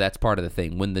 So that's part of the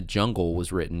thing. When The Jungle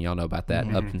was written, y'all know about that.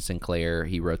 Upton Sinclair,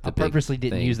 he wrote the I big purposely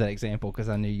didn't thing. use that example because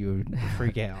I knew you would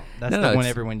freak out. That's No, the one it's-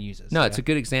 everyone uses. No, it's a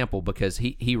good example because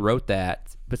he wrote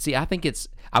that. But see, I think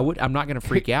I'm not going to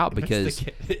freak out because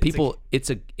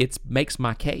it makes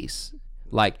my case.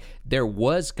 Like, there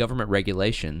was government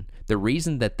regulation. The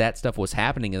reason that stuff was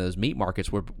happening in those meat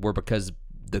markets were because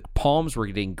the palms were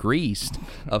getting greased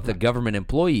of the government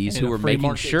employees And who a were free making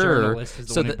market sure. journalist is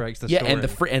the one who breaks the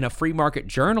story. And a free market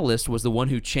journalist was the one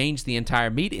who changed the entire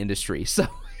meat industry. So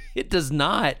it does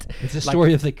not. It's a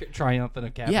story of the triumphant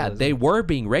of capitalism. Yeah, they were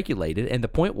being regulated, and the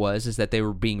point was that they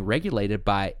were being regulated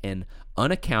by an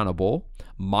unaccountable,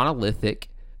 monolithic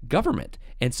government.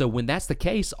 And so when that's the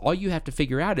case, all you have to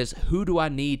figure out is who do I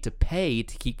need to pay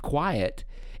to keep quiet,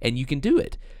 and you can do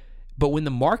it. But when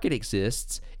the market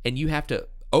exists and you have to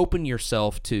open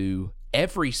yourself to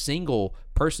every single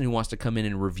person who wants to come in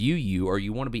and review you, or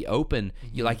you want to be open.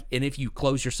 You like, and if you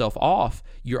close yourself off,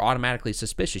 you're automatically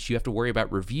suspicious. You have to worry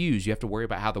about reviews. You have to worry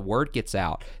about how the word gets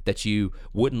out that you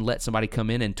wouldn't let somebody come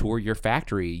in and tour your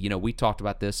factory. You know, we talked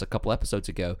about this a couple episodes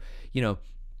ago. You know,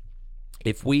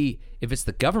 if it's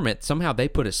the government, somehow they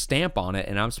put a stamp on it,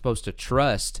 and I'm supposed to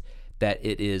trust that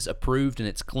it is approved and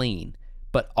it's clean.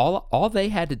 But all they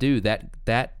had to do,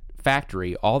 that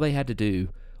factory, all they had to do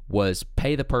was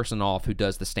pay the person off who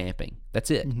does the stamping. That's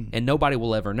it. And nobody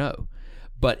will ever know.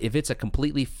 But if it's a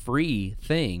completely free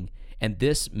thing, and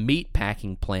this meat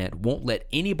packing plant won't let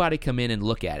anybody come in and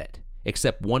look at it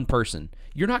except one person,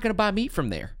 you're not going to buy meat from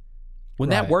there. When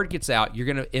that word gets out, you're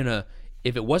going to,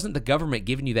 if it wasn't the government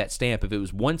giving you that stamp, if it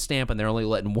was one stamp and they're only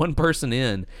letting one person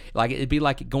in, like, it'd be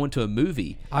like going to a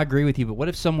movie. I agree with you, but what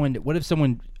if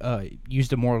someone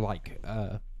used a more like,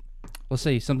 let's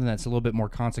say something that's a little bit more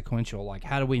consequential, like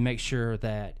how do we make sure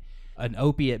that an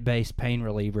opiate-based pain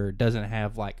reliever doesn't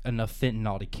have like enough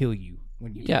fentanyl to kill you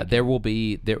when you take there will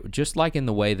be, just like in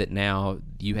the way that now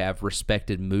you have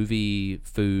respected movie,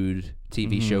 food,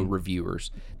 TV show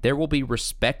reviewers, there will be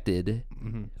respected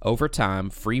over time,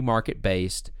 free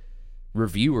market-based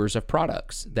reviewers of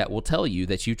products that will tell you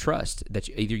that you trust, that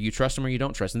either you trust them or you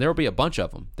don't trust, and there will be a bunch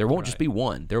of them. There won't just be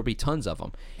one. There will be tons of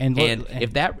them. And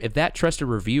if that trusted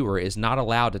reviewer is not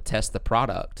allowed to test the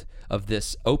product of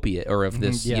this opiate or of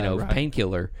this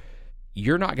painkiller,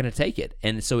 you're not going to take it.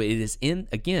 And so it is in,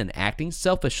 again, acting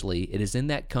selfishly, it is in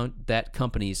that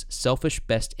company's selfish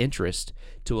best interest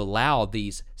to allow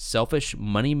these selfish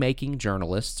money-making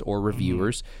journalists or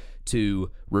reviewers to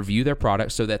review their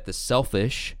products so that the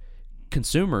selfish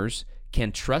consumers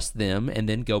can trust them and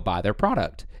then go buy their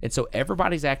product. And so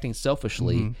everybody's acting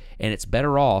selfishly, and it's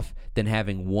better off than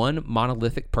having one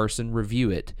monolithic person review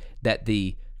it that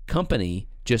the company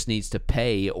just needs to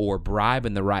pay or bribe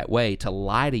in the right way to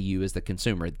lie to you as the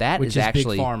consumer. Which is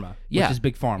actually big pharma. Yeah, which is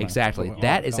big pharma. Exactly.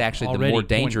 That is actually the more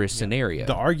dangerous scenario.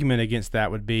 The argument against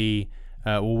that would be,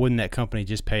 well, wouldn't that company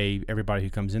just pay everybody who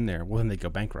comes in there? Well, then they go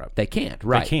bankrupt. They can't,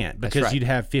 right? They can't, because you'd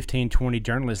have 15, 20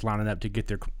 journalists lining up to get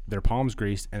their palms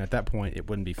greased, and at that point, it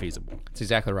wouldn't be feasible. That's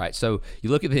exactly right. So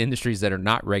you look at the industries that are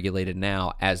not regulated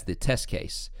now as the test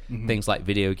case, things like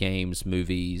video games,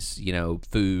 movies,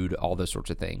 food, all those sorts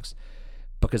of things.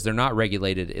 Because they're not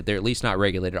regulated, they're at least not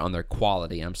regulated on their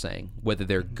quality, I'm saying, whether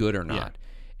they're good or not. Yeah.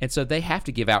 And so they have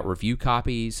to give out review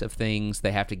copies of things.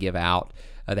 They have to give out,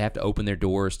 they have to open their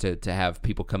doors to have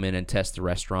people come in and test the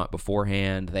restaurant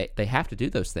beforehand. They have to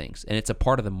do those things. And it's a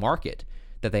part of the market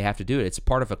that they have to do it. It's a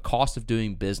part of a cost of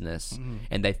doing business,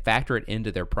 and they factor it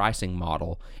into their pricing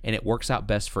model, and it works out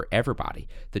best for everybody.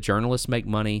 The journalists make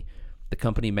money, the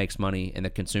company makes money, and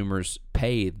the consumers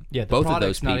pay both of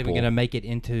those people.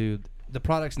 The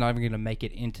product's not even going to make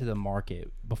it into the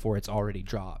market before it's already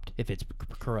dropped if it's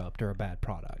corrupt or a bad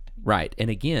product. Right. And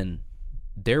again,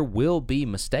 there will be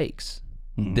mistakes.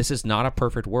 This is not a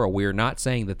perfect world. We are not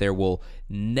saying that there will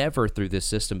never through this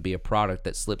system be a product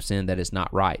that slips in that is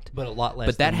not right. But a lot less.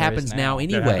 But that happens now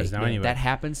anyway. That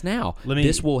happens now.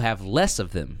 This will have less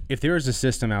of them. If there is a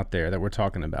system out there that we're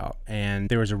talking about, and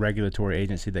there was a regulatory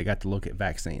agency that got to look at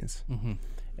vaccines,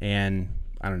 and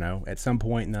I don't know, at some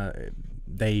point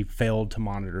they failed to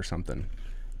monitor something,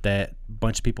 that a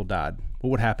bunch of people died,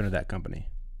 what would happen to that company?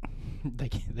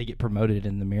 They get promoted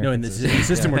in the mirror. No, in the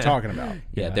system we're talking about.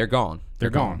 Yeah, they're gone.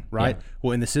 They're gone, right? Yeah.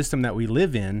 Well, in the system that we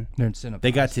live in,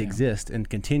 they got to exist and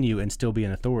continue and still be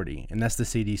an authority, and that's the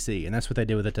CDC, and that's what they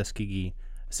did with the Tuskegee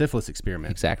syphilis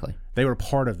experiment. Exactly. They were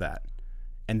part of that,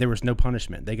 and there was no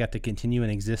punishment. They got to continue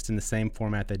and exist in the same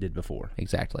format they did before.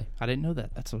 Exactly. I didn't know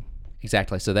that.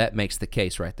 Exactly. So that makes the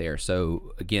case right there.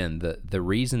 So again, the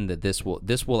reason that this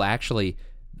will actually,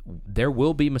 there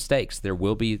will be mistakes. There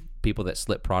will be people that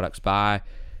slip products by.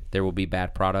 There will be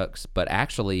bad products, but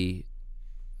actually,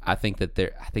 I think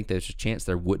there's a chance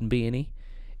there wouldn't be any,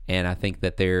 and I think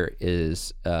that there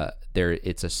is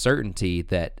it's a certainty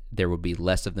that there would be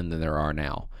less of them than there are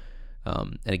now.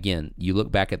 And again, you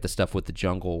look back at the stuff with the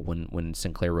jungle when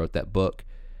Sinclair wrote that book.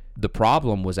 The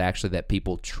problem was actually that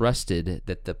people trusted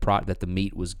that the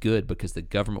meat was good because the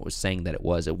government was saying that it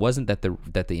was. It wasn't that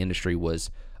the industry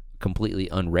was completely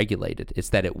unregulated. It's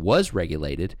that it was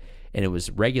regulated, and it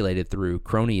was regulated through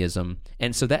cronyism.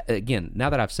 And so that, again, now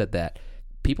that I've said that,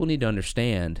 people need to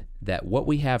understand that what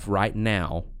we have right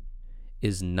now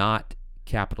is not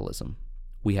capitalism.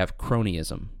 We have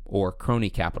cronyism or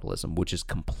crony capitalism, which is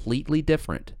completely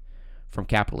different from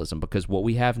capitalism, because what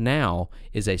we have now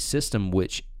is a system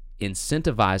which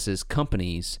incentivizes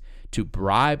companies to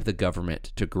bribe the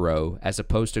government to grow as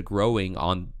opposed to growing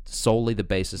on solely the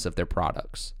basis of their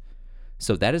products.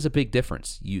 So that is a big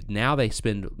difference. Now they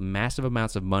spend massive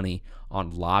amounts of money on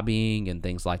lobbying and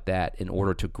things like that in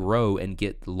order to grow and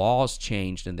get laws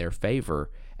changed in their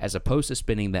favor, as opposed to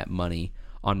spending that money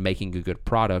on making a good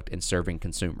product and serving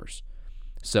consumers.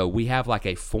 So we have like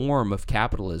a form of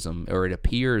capitalism, or it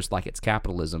appears like it's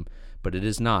capitalism, but it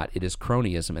is not. It is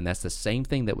cronyism, and that's the same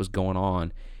thing that was going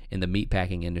on in the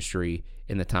meatpacking industry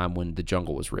in the time when The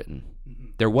Jungle was written.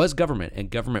 There was government,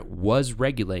 and government was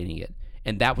regulating it,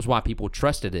 and that was why people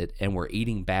trusted it and were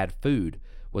eating bad food,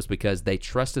 was because they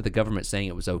trusted the government saying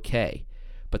it was okay.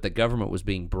 But the government was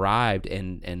being bribed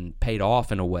and paid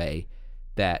off in a way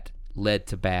that led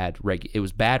to bad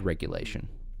regulation.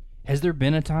 Has there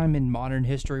been a time in modern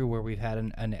history where we've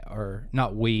had or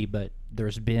not we, but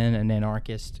there's been an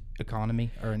anarchist economy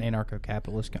or an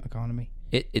anarcho-capitalist economy?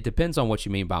 It depends on what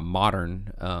you mean by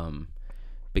modern,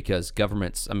 because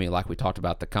governments, I mean, like we talked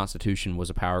about, the Constitution was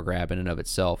a power grab in and of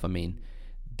itself. I mean,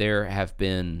 there have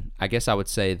been, I guess I would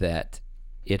say that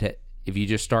if you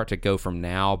just start to go from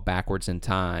now backwards in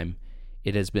time,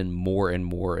 it has been more and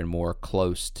more and more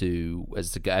close to,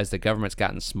 as the government's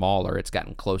gotten smaller, it's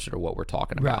gotten closer to what we're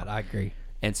talking about. Right, I agree.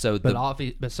 And so,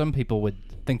 but some people would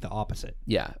think the opposite.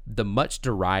 Yeah, the much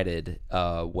derided,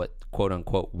 what quote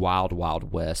unquote Wild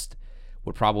Wild West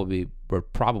would probably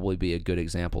be a good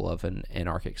example of an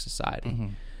anarchic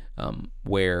society,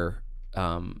 where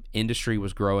industry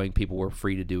was growing, people were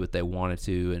free to do what they wanted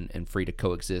to, and free to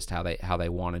coexist how they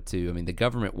wanted to. I mean, the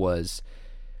government was,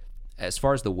 as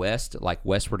far as the West, like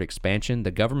westward expansion,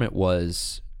 the government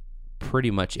was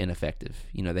pretty much ineffective.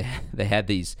 You know, they had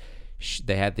these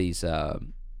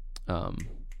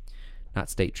not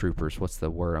state troopers. What's the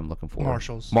word I'm looking for?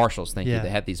 Marshals. Marshals, thank you. They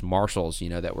had these marshals, you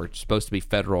know, that were supposed to be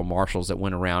federal marshals that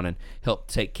went around and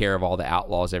helped take care of all the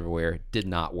outlaws everywhere. It did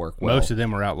not work well. Most of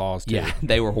them were outlaws, too. Yeah,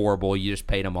 they were horrible. You just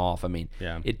paid them off. I mean,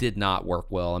 It did not work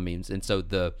well. I mean, and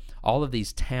so all of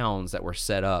these towns that were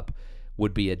set up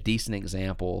would be a decent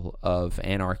example of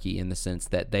anarchy, in the sense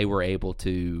that they were able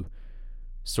to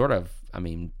sort of, I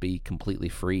mean, be completely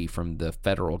free from the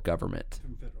federal government.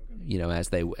 You know, as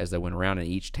they went around, and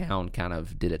each town kind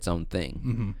of did its own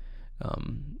thing.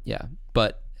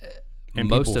 But and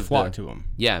most people of flock to them.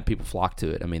 Yeah, people flock to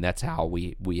it. I mean, that's how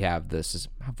we have this.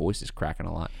 My voice is cracking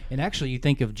a lot. And actually, you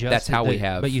think of justice. That's how we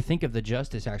have. But you think of the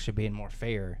justice actually being more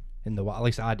fair in the, at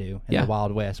least I do, in Yeah. the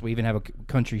Wild West. We even have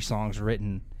country songs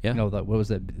written. Yeah. You know, what was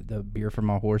that? The Beer for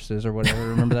My Horses or whatever.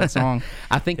 Remember that song?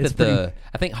 I think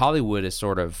I think Hollywood is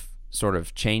sort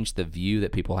of changed the view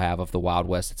that people have of the Wild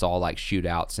West. It's all like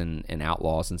shootouts and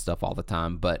outlaws and stuff all the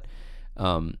time. But,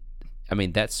 I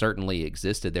mean, that certainly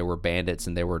existed. There were bandits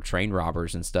and there were train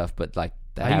robbers and stuff, but like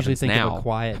that I usually happens think now. of a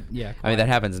quiet. I mean, that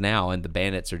happens now, and the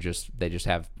bandits they just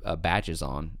have badges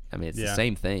on. I mean, it's the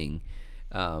same thing.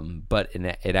 But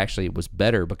it actually was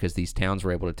better because these towns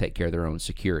were able to take care of their own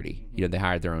security. You know, they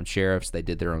hired their own sheriffs, they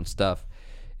did their own stuff,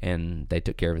 and they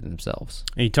took care of it themselves.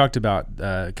 And you talked about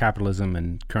capitalism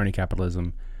and crony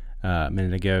capitalism a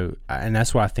minute ago, and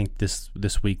that's why I think this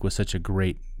week was such a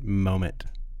great moment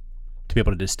to be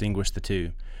able to distinguish the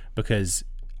two, because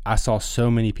I saw so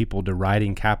many people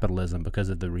deriding capitalism because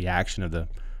of the reaction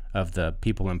of the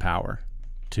people in power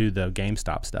to the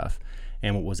GameStop stuff.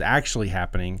 And what was actually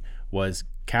happening was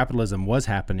capitalism was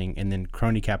happening, and then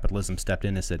crony capitalism stepped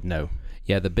in and said no.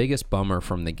 Yeah, the biggest bummer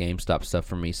from the GameStop stuff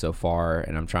for me so far,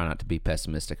 and I'm trying not to be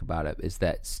pessimistic about it, is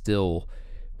that still,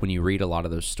 when you read a lot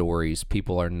of those stories,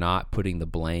 people are not putting the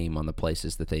blame on the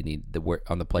places that they need,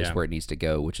 on the place where it needs to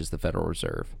go, which is the Federal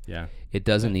Reserve. Yeah, it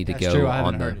doesn't need to go true.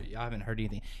 on I haven't heard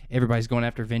anything. Everybody's going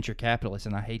after venture capitalists,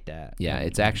 and I hate that. Yeah,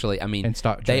 it's actually, I mean, and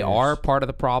stock they traders. are part of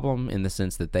the problem in the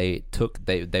sense that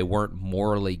they weren't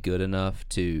morally good enough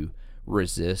to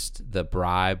resist the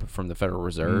bribe from the Federal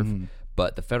Reserve.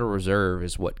 But the Federal Reserve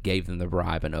is what gave them the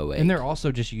bribe in 2008. And they're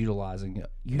also just utilizing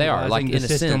they are, like, the in a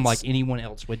system sense, like anyone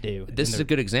else would do. This is a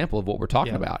good example of what we're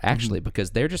talking about, actually,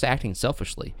 because they're just acting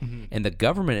selfishly. And the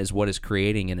government is what is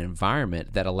creating an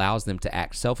environment that allows them to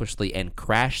act selfishly and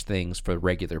crash things for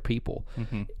regular people.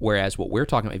 Whereas what we're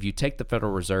talking about, if you take the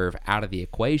Federal Reserve out of the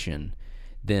equation,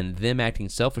 then them acting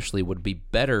selfishly would be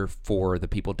better for the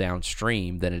people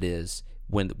downstream than it is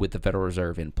with the Federal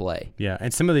Reserve in play. Yeah,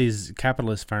 and some of these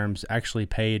capitalist firms actually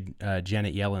paid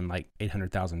Janet Yellen like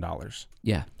 $800,000.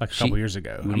 Yeah, like a couple years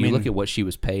ago. When you look at what she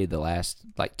was paid the last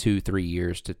like 2-3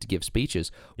 years to give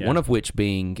speeches, one of which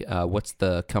being what's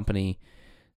the company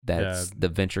that's the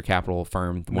venture capital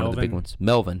firm, one of the big ones,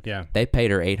 Melvin. Yeah, they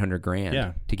paid her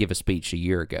 $800,000 to give a speech a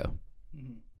year ago.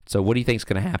 So what do you think is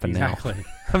going to happen now?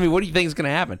 I mean, what do you think is going to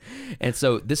happen? And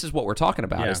so this is what we're talking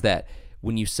about: is that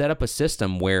when you set up a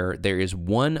system where there is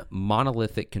one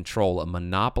monolithic control, a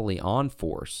monopoly on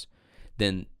force,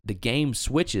 then the game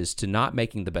switches to not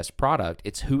making the best product.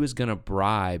 It's who is going to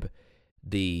bribe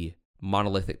the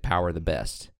monolithic power the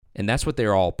best. And that's what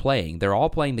they're all playing. They're all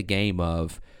playing the game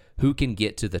of who can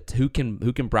get to the who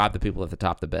can bribe the people at the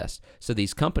top the best. So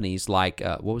these companies like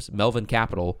Melvin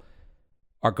Capital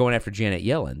are going after Janet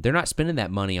Yellen. They're not spending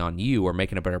that money on you or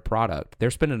making a better product.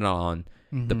 They're spending it on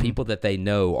the people that they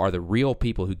know are the real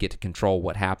people who get to control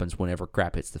what happens whenever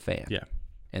crap hits the fan. Yeah.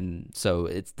 And so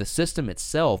it's the system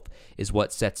itself is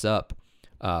what sets up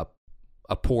a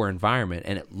poor environment.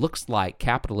 And it looks like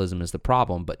capitalism is the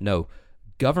problem, but no,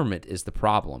 government is the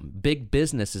problem. Big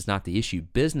business is not the issue.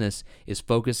 Business is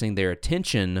focusing their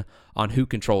attention on who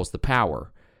controls the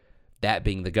power, that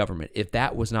being the government. If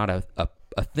that was not a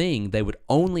thing, they would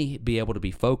only be able to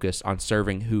be focused on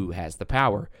serving who has the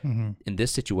power. In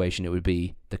this situation, it would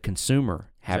be the consumer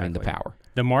having the power.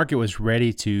 The market was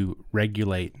ready to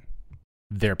regulate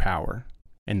their power,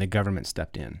 and the government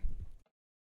stepped in.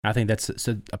 I think that's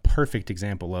a perfect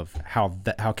example of how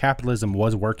capitalism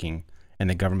was working, and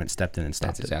the government stepped in and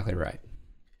stopped it. That's exactly right.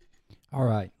 All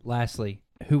right. Lastly,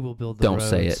 who will build the roads? Don't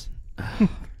say it.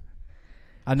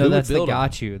 I know Who would that's the build 'em?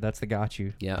 got you. That's the got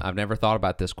you. Yeah, I've never thought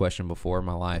about this question before in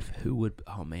my life. Who would?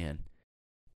 Oh man,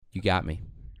 you got me.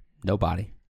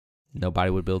 Nobody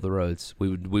would build the roads. We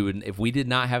would if we did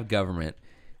not have government,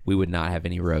 we would not have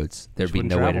any roads. There'd be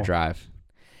no way to drive.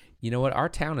 You know what? Our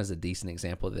town is a decent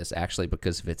example of this, actually,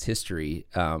 because of its history.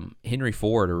 Henry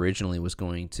Ford originally was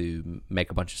going to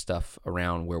make a bunch of stuff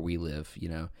around where we live,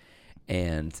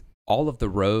 and all of the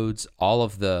roads, all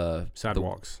of the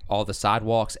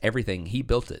sidewalks, everything, he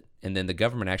built it. And then the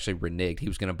government actually reneged. He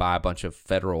was going to buy a bunch of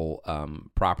federal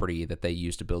property that they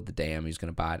used to build the dam. He was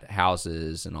going to buy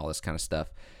houses and all this kind of stuff,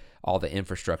 all the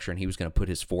infrastructure, and he was going to put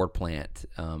his Ford plant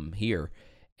here.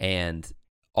 And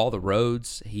all the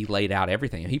roads, he laid out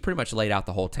everything. He pretty much laid out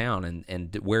the whole town,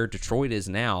 and where Detroit is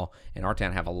now and our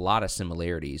town have a lot of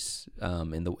similarities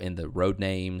in the road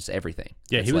names, everything.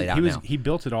 Yeah, he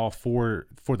built it all for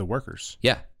the workers.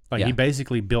 Yeah. He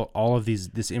basically built all of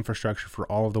this infrastructure for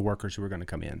all of the workers who were going to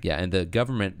come in. Yeah, and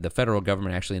the federal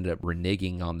government actually ended up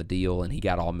reneging on the deal, and he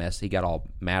got all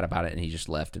mad about it, and he just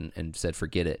left and said,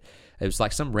 forget it. It was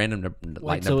like some random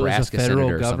Nebraska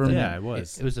senator or something. Yeah, it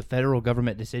was. It was a federal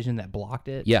government decision that blocked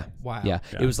it? Yeah. Wow. Yeah.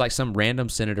 It was like some random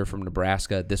senator from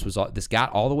Nebraska. This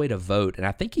got all the way to vote, and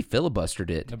I think he filibustered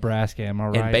it. Nebraska, am I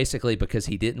right? And basically because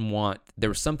he didn't want,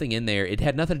 there was something in there. It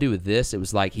had nothing to do with this. It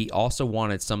was like he also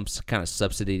wanted some kind of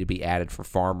subsidy to be added for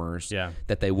farmers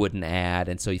that they wouldn't add,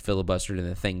 and so he filibustered, and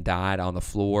the thing died on the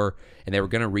floor, and they were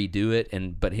going to redo it,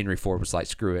 but Henry Ford was like,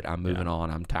 screw it, I'm moving on.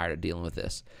 I'm tired of dealing with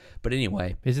this. But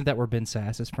anyway. Isn't that where Ben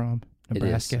Sass is from?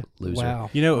 Nebraska? It is, loser.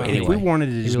 Wow. If we wanted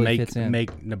to just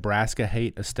make Nebraska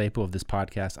hate a staple of this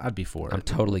podcast, I'd be for it. I'm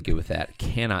totally good with that.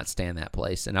 Cannot stand that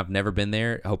place. And I've never been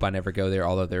there. Hope I never go there,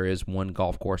 although there is one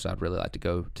golf course I'd really like to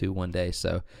go to one day.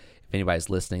 So if anybody's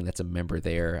listening that's a member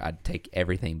there, I'd take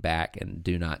everything back and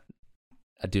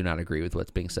I do not agree with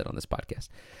what's being said on this podcast.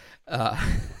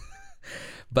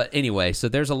 But anyway, so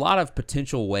there's a lot of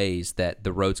potential ways that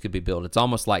the roads could be built. It's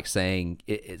almost like saying,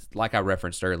 it's like I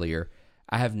referenced earlier,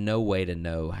 I have no way to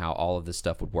know how all of this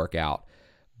stuff would work out.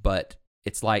 But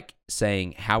it's like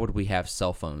saying, how would we have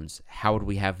cell phones? How would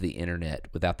we have the internet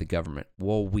without the government?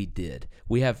 Well, we did.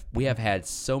 We have had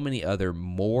so many other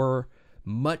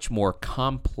much more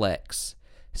complex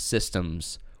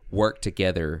systems work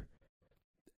together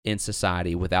in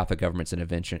society without the government's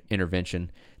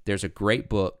intervention. There's a great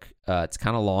book. It's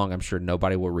kind of long. I'm sure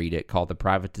nobody will read it, called The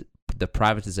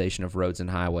Privatization of Roads and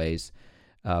Highways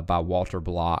by Walter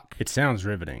Block. It sounds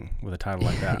riveting with a title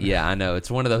like that. Yeah, I know. It's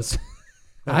one of those.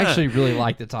 I actually really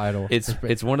like the title.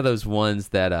 It's one of those ones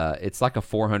that it's like a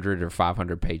 400 or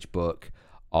 500 page book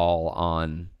all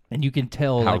on. And you can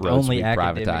tell how like roads only be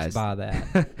academics privatized. buy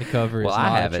that. The cover is Well, not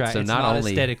I have it, so it's not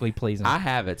only aesthetically pleasing. I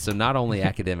have it, so not only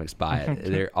academics buy it,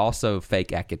 they're also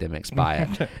fake academics buy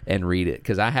it and read it,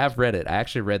 because I have read it. I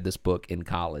actually read this book in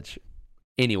college.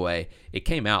 Anyway, it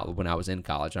came out when I was in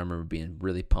college. I remember being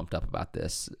really pumped up about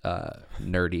this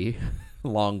nerdy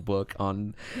long book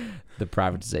on the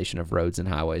privatization of roads and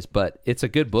highways. But it's a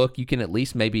good book. You can at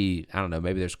least maybe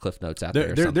there's Cliff Notes out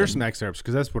there. There's some excerpts,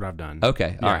 because that's what I've done.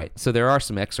 Okay, all right. So there are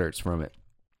some excerpts from it.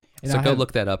 And so go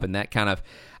look that up. And that kind of,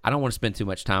 I don't want to spend too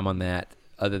much time on that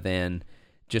other than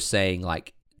just saying,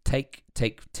 like, take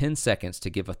 10 seconds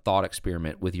to give a thought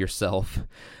experiment with yourself.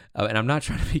 And I'm not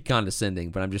trying to be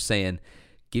condescending, but I'm just saying,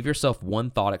 give yourself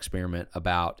one thought experiment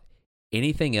about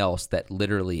anything else that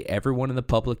literally everyone in the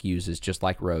public uses, just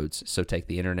like roads. So take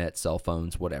the internet, cell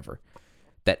phones, whatever,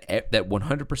 that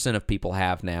 100% of people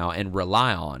have now and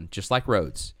rely on, just like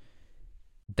roads.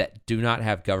 that do not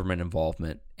have government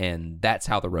involvement, and that's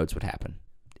how the roads would happen.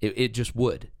 It just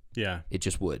would. Yeah. It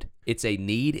just would. It's a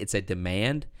need, it's a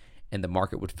demand, and the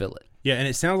market would fill it. Yeah, and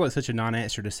it sounds like such a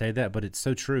non-answer to say that, but it's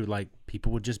so true. Like,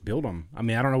 people would just build them. I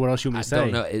mean, I don't know what else you want me to say. I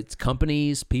don't know. It's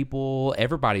companies, people,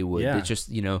 everybody would. Yeah. It's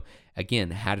just,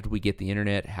 again, how did we get the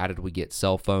internet? How did we get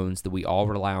cell phones? That we all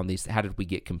rely on these? How did we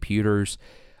get computers?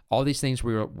 All these things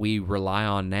we rely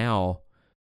on now.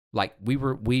 Like, we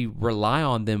rely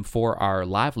on them for our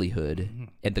livelihood,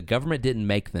 and the government didn't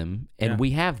make them, and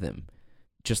we have them.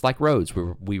 Just like roads,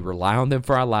 we rely on them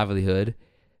for our livelihood.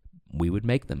 We would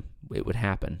make them. It would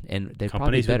happen, and they'd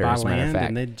probably be better. As a matter of fact,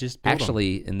 and they'd just build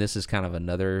actually, and this is kind of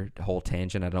another whole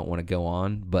tangent I don't want to go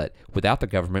on, but without the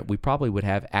government, we probably would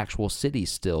have actual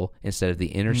cities still instead of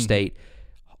the interstate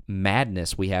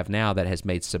madness we have now that has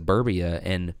made suburbia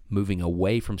and moving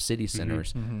away from city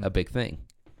centers a big thing.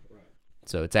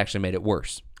 So it's actually made it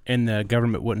worse. And the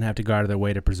government wouldn't have to go out of their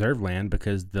way to preserve land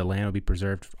because the land would be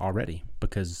preserved already,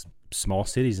 because small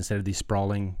cities instead of these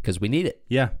sprawling... Because we need it.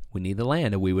 Yeah. We need the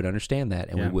land, and we would understand that,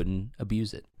 and we wouldn't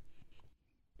abuse it.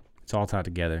 It's all tied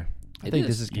together. I think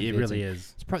this is convincing. It really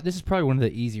is. This is probably one of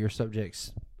the easier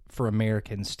subjects for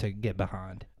Americans to get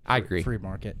behind. I agree. Free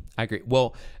market. I agree.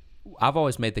 Well, I've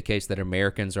always made the case that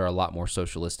Americans are a lot more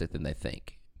socialistic than they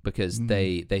think, because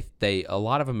they a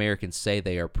lot of Americans say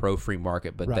they are pro-free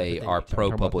market, but they are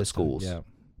pro-public schools. Yeah.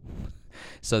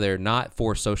 So they're not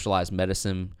for socialized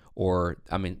medicine,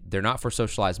 they're not for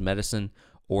socialized medicine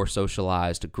or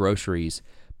socialized groceries,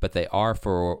 but they are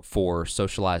for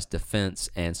socialized defense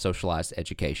and socialized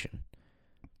education.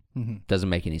 Doesn't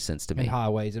make any sense to me. And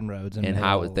highways and roads and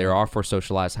highways. There are for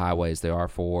socialized highways. There are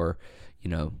for,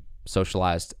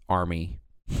 socialized army.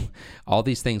 All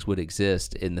these things would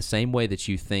exist in the same way that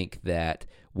you think that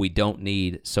we don't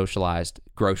need socialized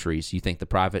groceries. You think the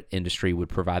private industry would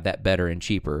provide that better and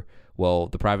cheaper. Well,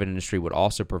 the private industry would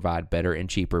also provide better and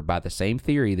cheaper by the same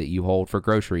theory that you hold for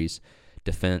groceries,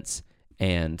 defense,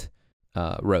 and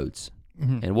roads.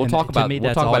 And we'll talk about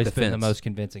defense. That's always been the most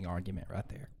convincing argument right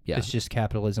there. Yeah. It's just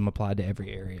capitalism applied to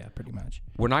every area, pretty much.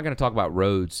 We're not going to talk about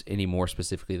roads any more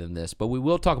specifically than this, but we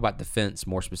will talk about defense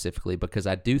more specifically, because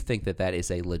I do think that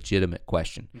is a legitimate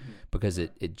question, because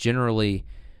it generally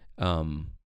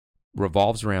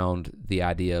revolves around the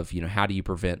idea of, how do you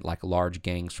prevent like large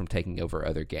gangs from taking over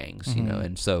other gangs,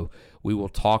 and so we will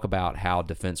talk about how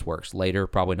defense works later,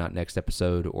 probably not next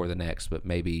episode or the next, but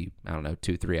maybe,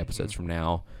 2-3 episodes from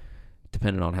now,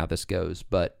 depending on how this goes.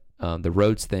 But the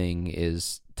roads thing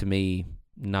is, to me,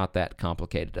 not that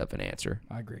complicated of an answer.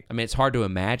 I agree. I mean, it's hard to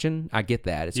imagine. I get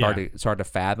that. It's hard to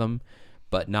fathom,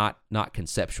 but not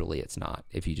conceptually. It's not,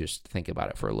 if you just think about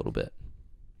it for a little bit.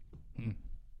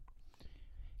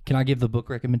 Can I give the book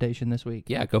recommendation this week?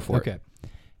 Yeah, go for it. Okay.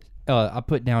 I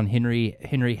put down Henry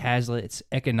Hazlitt's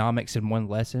Economics in One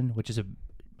Lesson, which is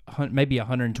maybe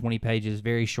 120 pages,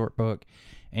 very short book,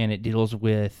 and it deals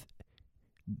with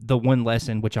the one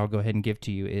lesson, which I'll go ahead and give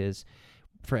to you, is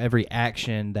for every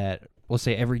action that, let's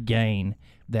say every gain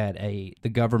that the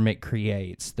government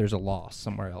creates, there's a loss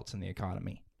somewhere else in the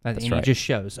economy. That's and right. It just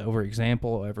shows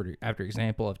example after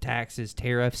example of taxes,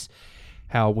 tariffs,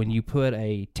 how when you put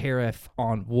a tariff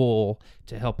on wool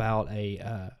to help out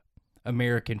a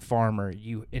American farmer,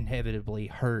 you inevitably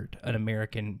hurt an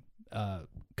American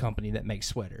company that makes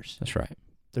sweaters. That's right.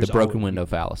 There's the broken window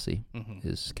fallacy Mm-hmm.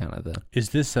 is kind of the... Is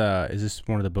this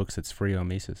one of the books that's free on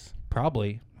Mises?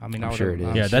 Probably. I mean, I'm sure it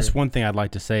is. Yeah, that's one thing I'd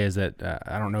like to say is that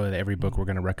I don't know that every book we're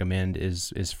going to recommend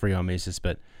is free on Mises,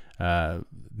 but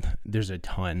there's a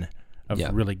ton of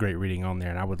really great reading on there,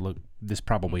 and I would look. This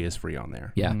probably is free on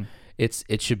there. Yeah.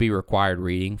 It should be required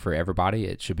reading for everybody.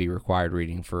 It should be required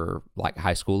reading for like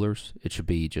high schoolers. It should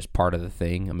be just part of the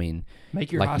thing. I mean,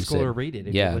 make your high schooler read it.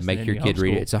 If make your kid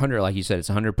read it. It's 100, like you said, it's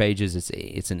 100 pages.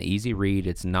 It's an easy read.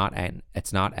 It's not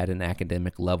at an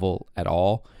academic level at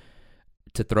all.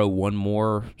 To throw one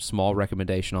more small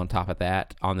recommendation on top of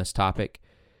that on this topic,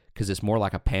 because it's more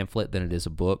like a pamphlet than it is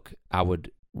a book, I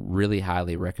would really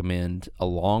highly recommend,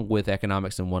 along with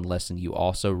Economics in One Lesson, you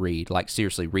also read, like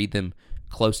seriously, read them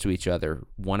close to each other,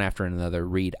 one after another.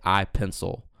 Read I,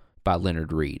 Pencil by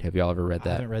Leonard Reed. Have y'all ever read that?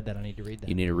 I haven't read that. I need to read that.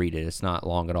 You need to read it. It's not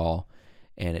long at all,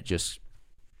 and it just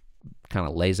kind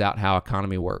of lays out how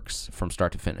economy works from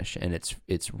start to finish, and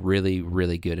it's really,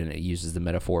 really good, and it uses the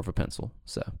metaphor of a pencil,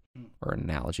 or an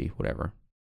analogy, whatever.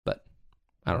 But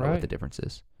I don't know what the difference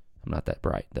is. I'm not that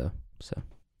bright, though. So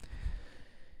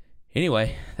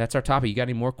anyway, that's our topic. You got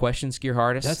any more questions, Gear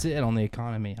Hardest? That's it on the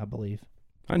economy, I believe.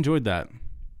 I enjoyed that.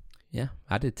 Yeah,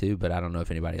 I did too, but I don't know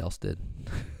if anybody else did.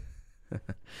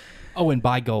 Oh, and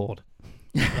buy gold.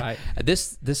 Right.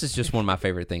 This is just one of my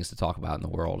favorite things to talk about in the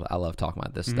world. I love talking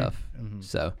about this stuff.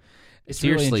 So It's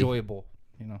seriously, really enjoyable,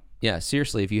 Yeah,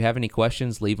 seriously, if you have any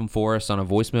questions, leave them for us on a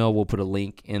voicemail. We'll put a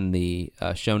link in the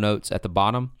show notes at the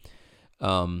bottom.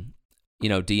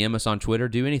 DM us on Twitter.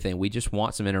 Do anything. We just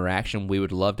want some interaction. We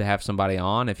would love to have somebody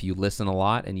on. If you listen a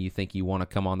lot and you think you want to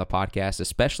come on the podcast,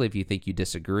 especially if you think you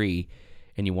disagree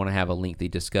and you want to have a lengthy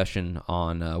discussion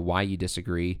on why you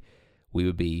disagree, we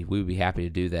would be happy to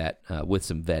do that with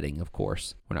some vetting, of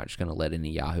course. We're not just going to let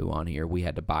any Yahoo on here. We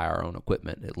had to buy our own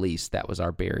equipment. At least that was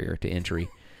our barrier to entry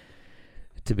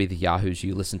to be the Yahoos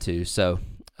you listen to. So,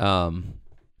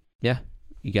 yeah.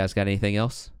 You guys got anything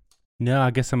else? No,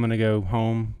 I guess I'm going to go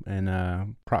home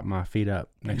and prop my feet up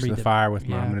next to the fire with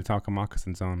my Minnetonka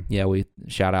moccasins on. Yeah, we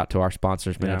shout out to our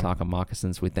sponsors, Minnetonka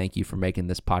Moccasins. We thank you for making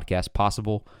this podcast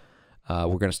possible.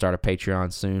 We're going to start a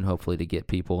Patreon soon, hopefully to get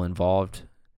people involved,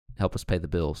 help us pay the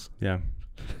bills. Yeah,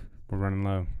 we're running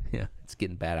low. Yeah, it's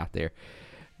getting bad out there.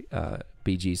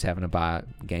 BG's having to buy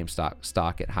GameStop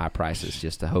stock at high prices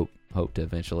just to hope to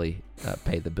eventually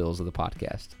pay the bills of the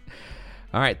podcast.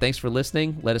 All right, thanks for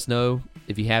listening. Let us know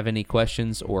if you have any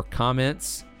questions or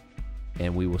comments,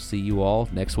 and we will see you all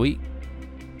next week.